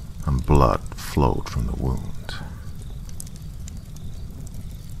 and blood flowed from the wound.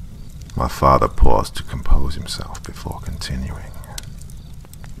 My father paused to compose himself before continuing.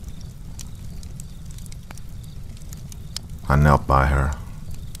 I knelt by her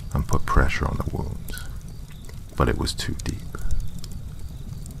and put pressure on the wound, but it was too deep.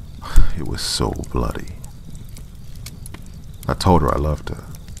 It was so bloody. I told her I loved her.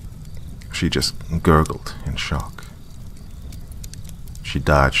 She just gurgled in shock. She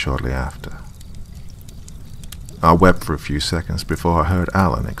died shortly after. I wept for a few seconds before I heard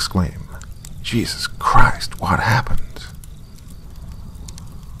Alan exclaim, "Jesus Christ, what happened?"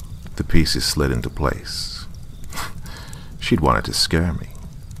 The pieces slid into place. She'd wanted to scare me.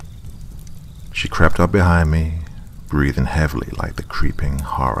 She crept up behind me, breathing heavily like the creeping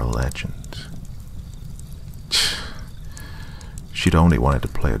horror legend. She'd only wanted to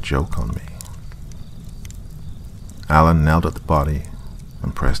play a joke on me. Alan knelt at the body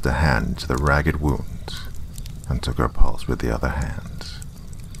and pressed a hand into the ragged wound and took her pulse with the other hand.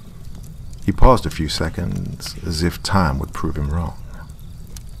 He paused a few seconds as if time would prove him wrong.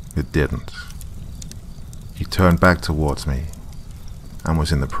 It didn't. He turned back towards me and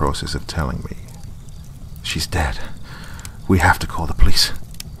was in the process of telling me, "She's dead. We have to call the police,"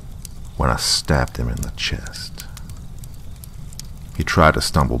 when I stabbed him in the chest. He tried to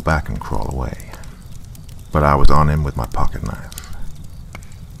stumble back and crawl away, but I was on him with my pocket knife.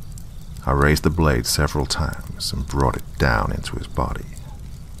 I raised the blade several times and brought it down into his body.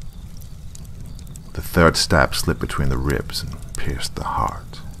 The third stab slipped between the ribs and pierced the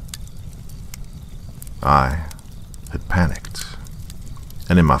heart. I had panicked,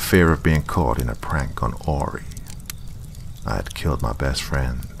 and in my fear of being caught in a prank on Ori, I had killed my best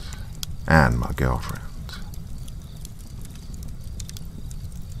friend and my girlfriend.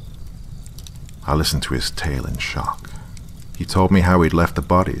 I listened to his tale in shock. He told me how he'd left the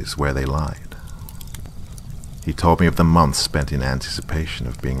bodies where they lied. He told me of the months spent in anticipation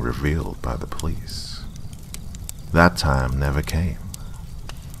of being revealed by the police. That time never came.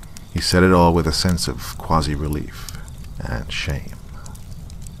 He said it all with a sense of quasi-relief and shame.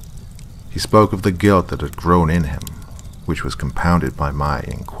 He spoke of the guilt that had grown in him, which was compounded by my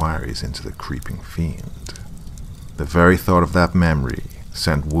inquiries into the creeping fiend. The very thought of that memory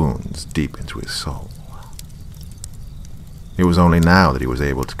sent wounds deep into his soul. It was only now that he was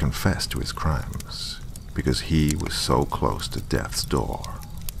able to confess to his crimes, because he was so close to death's door.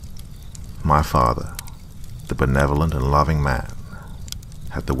 My father, the benevolent and loving man,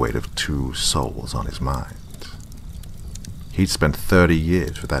 had the weight of 2 souls on his mind. He'd spent 30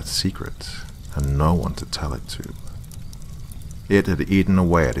 years with that secret, and no one to tell it to. It had eaten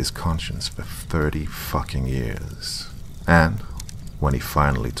away at his conscience for 30 fucking years, and when he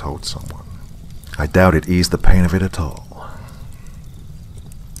finally told someone, I doubt it eased the pain of it at all.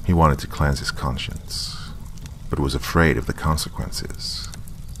 He wanted to cleanse his conscience, but was afraid of the consequences.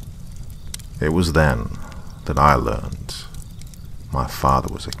 It was then that I learned my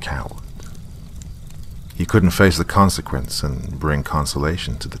father was a coward. He couldn't face the consequence and bring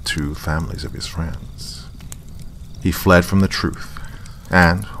consolation to the 2 families of his friends. He fled from the truth,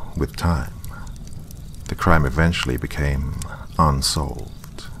 and, with time, the crime eventually became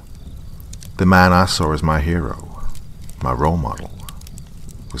unsolved. The man I saw as my hero, my role model,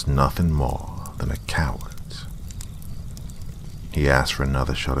 was nothing more than a coward. He asked for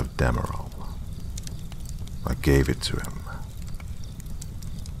another shot of Demerol. I gave it to him.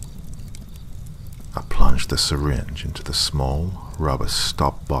 I plunged the syringe into the small rubber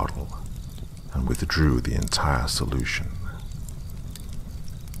stop bottle and withdrew the entire solution.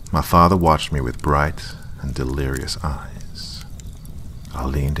 My father watched me with bright and delirious eyes. I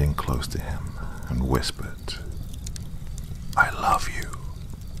leaned in close to him and whispered, "I love you."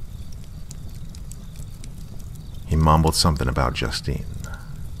 He mumbled something about Justine,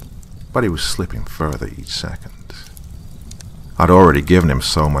 but he was slipping further each second. I'd already given him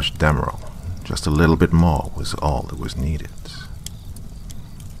so much Demerol, just a little bit more was all that was needed.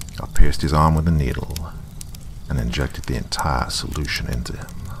 I pierced his arm with a needle and injected the entire solution into him.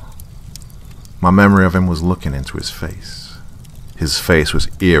 My memory of him was looking into his face. His face was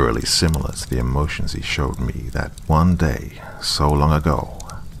eerily similar to the emotions he showed me that one day, so long ago,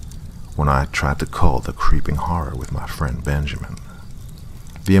 when I tried to call the creeping horror with my friend Benjamin.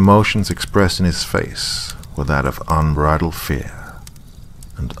 The emotions expressed in his face were that of unbridled fear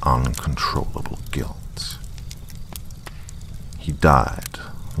and uncontrollable guilt. He died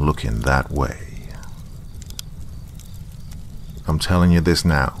looking that way. I'm telling you this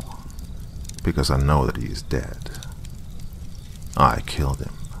now because I know that he is dead. I killed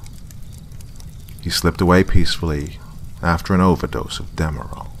him. He slipped away peacefully after an overdose of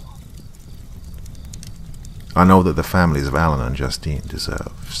Demerol. I know that the families of Alan and Justine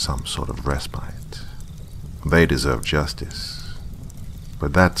deserve some sort of respite. They deserve justice.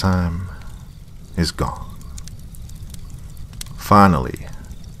 But that time is gone. Finally,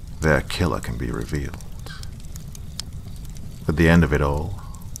 their killer can be revealed. At the end of it all,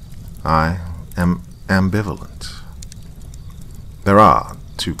 I am ambivalent. There are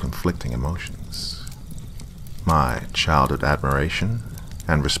two conflicting emotions. My childhood admiration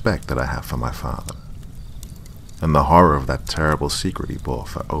and respect that I have for my father, and the horror of that terrible secret he bore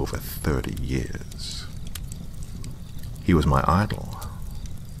for over 30 years. He was my idol,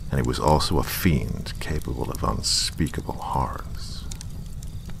 and he was also a fiend capable of unspeakable horrors.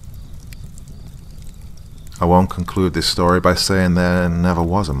 I won't conclude this story by saying there never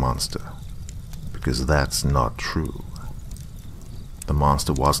was a monster, because that's not true. The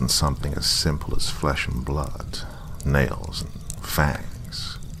monster wasn't something as simple as flesh and blood, nails and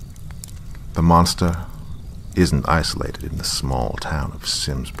fangs. The monster isn't isolated in the small town of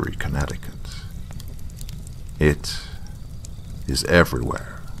Simsbury, Connecticut. It is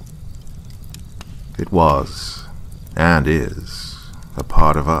everywhere. It was, and is, a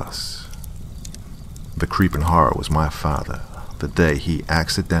part of us. The creeping horror was my father the day he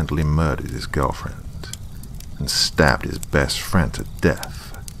accidentally murdered his girlfriend and stabbed his best friend to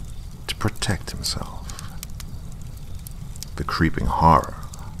death to protect himself. The creeping horror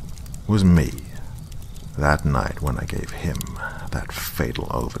was me that night when I gave him that fatal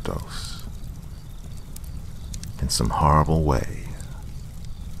overdose. In some horrible way,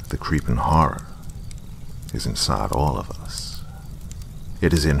 the creeping horror is inside all of us.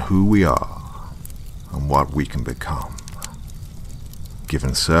 It is in who we are and what we can become,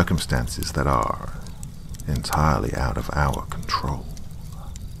 given circumstances that are entirely out of our control.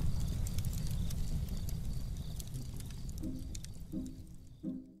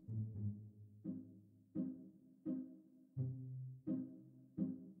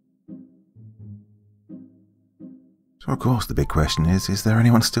 So of course the big question is there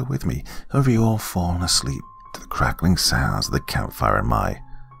anyone still with me? Have you all fallen asleep to the crackling sounds of the campfire in my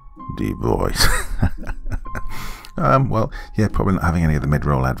deep voice? Well, yeah, probably not having any of the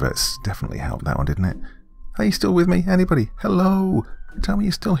mid-roll adverts definitely helped that one, didn't it? Are you still with me? Anybody? Hello? Tell me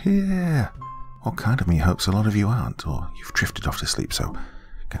you're still here. Well, kind of me hopes a lot of you aren't, or you've drifted off to sleep, so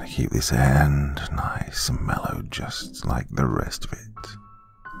gonna keep this end nice and mellow, just like the rest of it.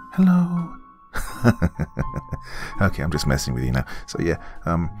 Hello? Okay, I'm just messing with you now. So yeah,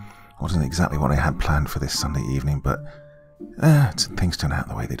 wasn't exactly what I had planned for this Sunday evening, but things turn out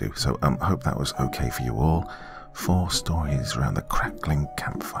the way they do. So hope that was okay for you all. 4 stories around the crackling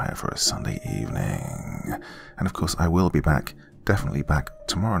campfire for a Sunday evening. And of course I will be back, definitely back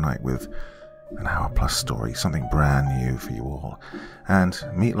tomorrow night with an hour-plus story, something brand new for you all. And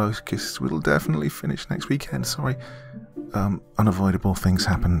Meatloaf's Kiss will definitely finish next weekend. Sorry, unavoidable things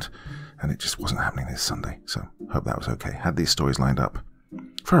happened, and it just wasn't happening this Sunday. So hope that was okay. Had these stories lined up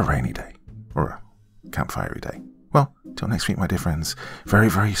for a rainy day, or a campfire-y day. Well, till next week, my dear friends, very,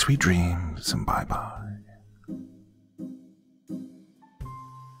 very sweet dreams, and bye-bye.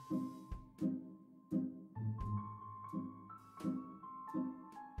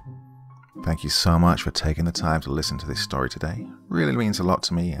 Thank you so much for taking the time to listen to this story today. Really means a lot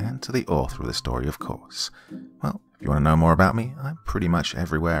to me and to the author of the story, of course. Well, if you want to know more about me, I'm pretty much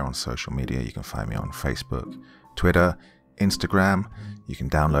everywhere on social media. You can find me on Facebook, Twitter, Instagram. You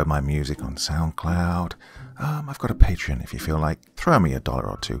can download my music on SoundCloud. I've got a Patreon if you feel like. Throw me $1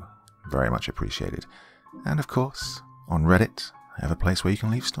 or $2. Very much appreciated. And of course, on Reddit, I have a place where you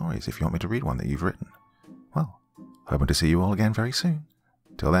can leave stories if you want me to read one that you've written. Well, hoping to see you all again very soon.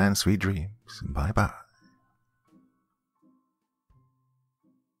 Till then, sweet dreams. Stokes. Bye-bye.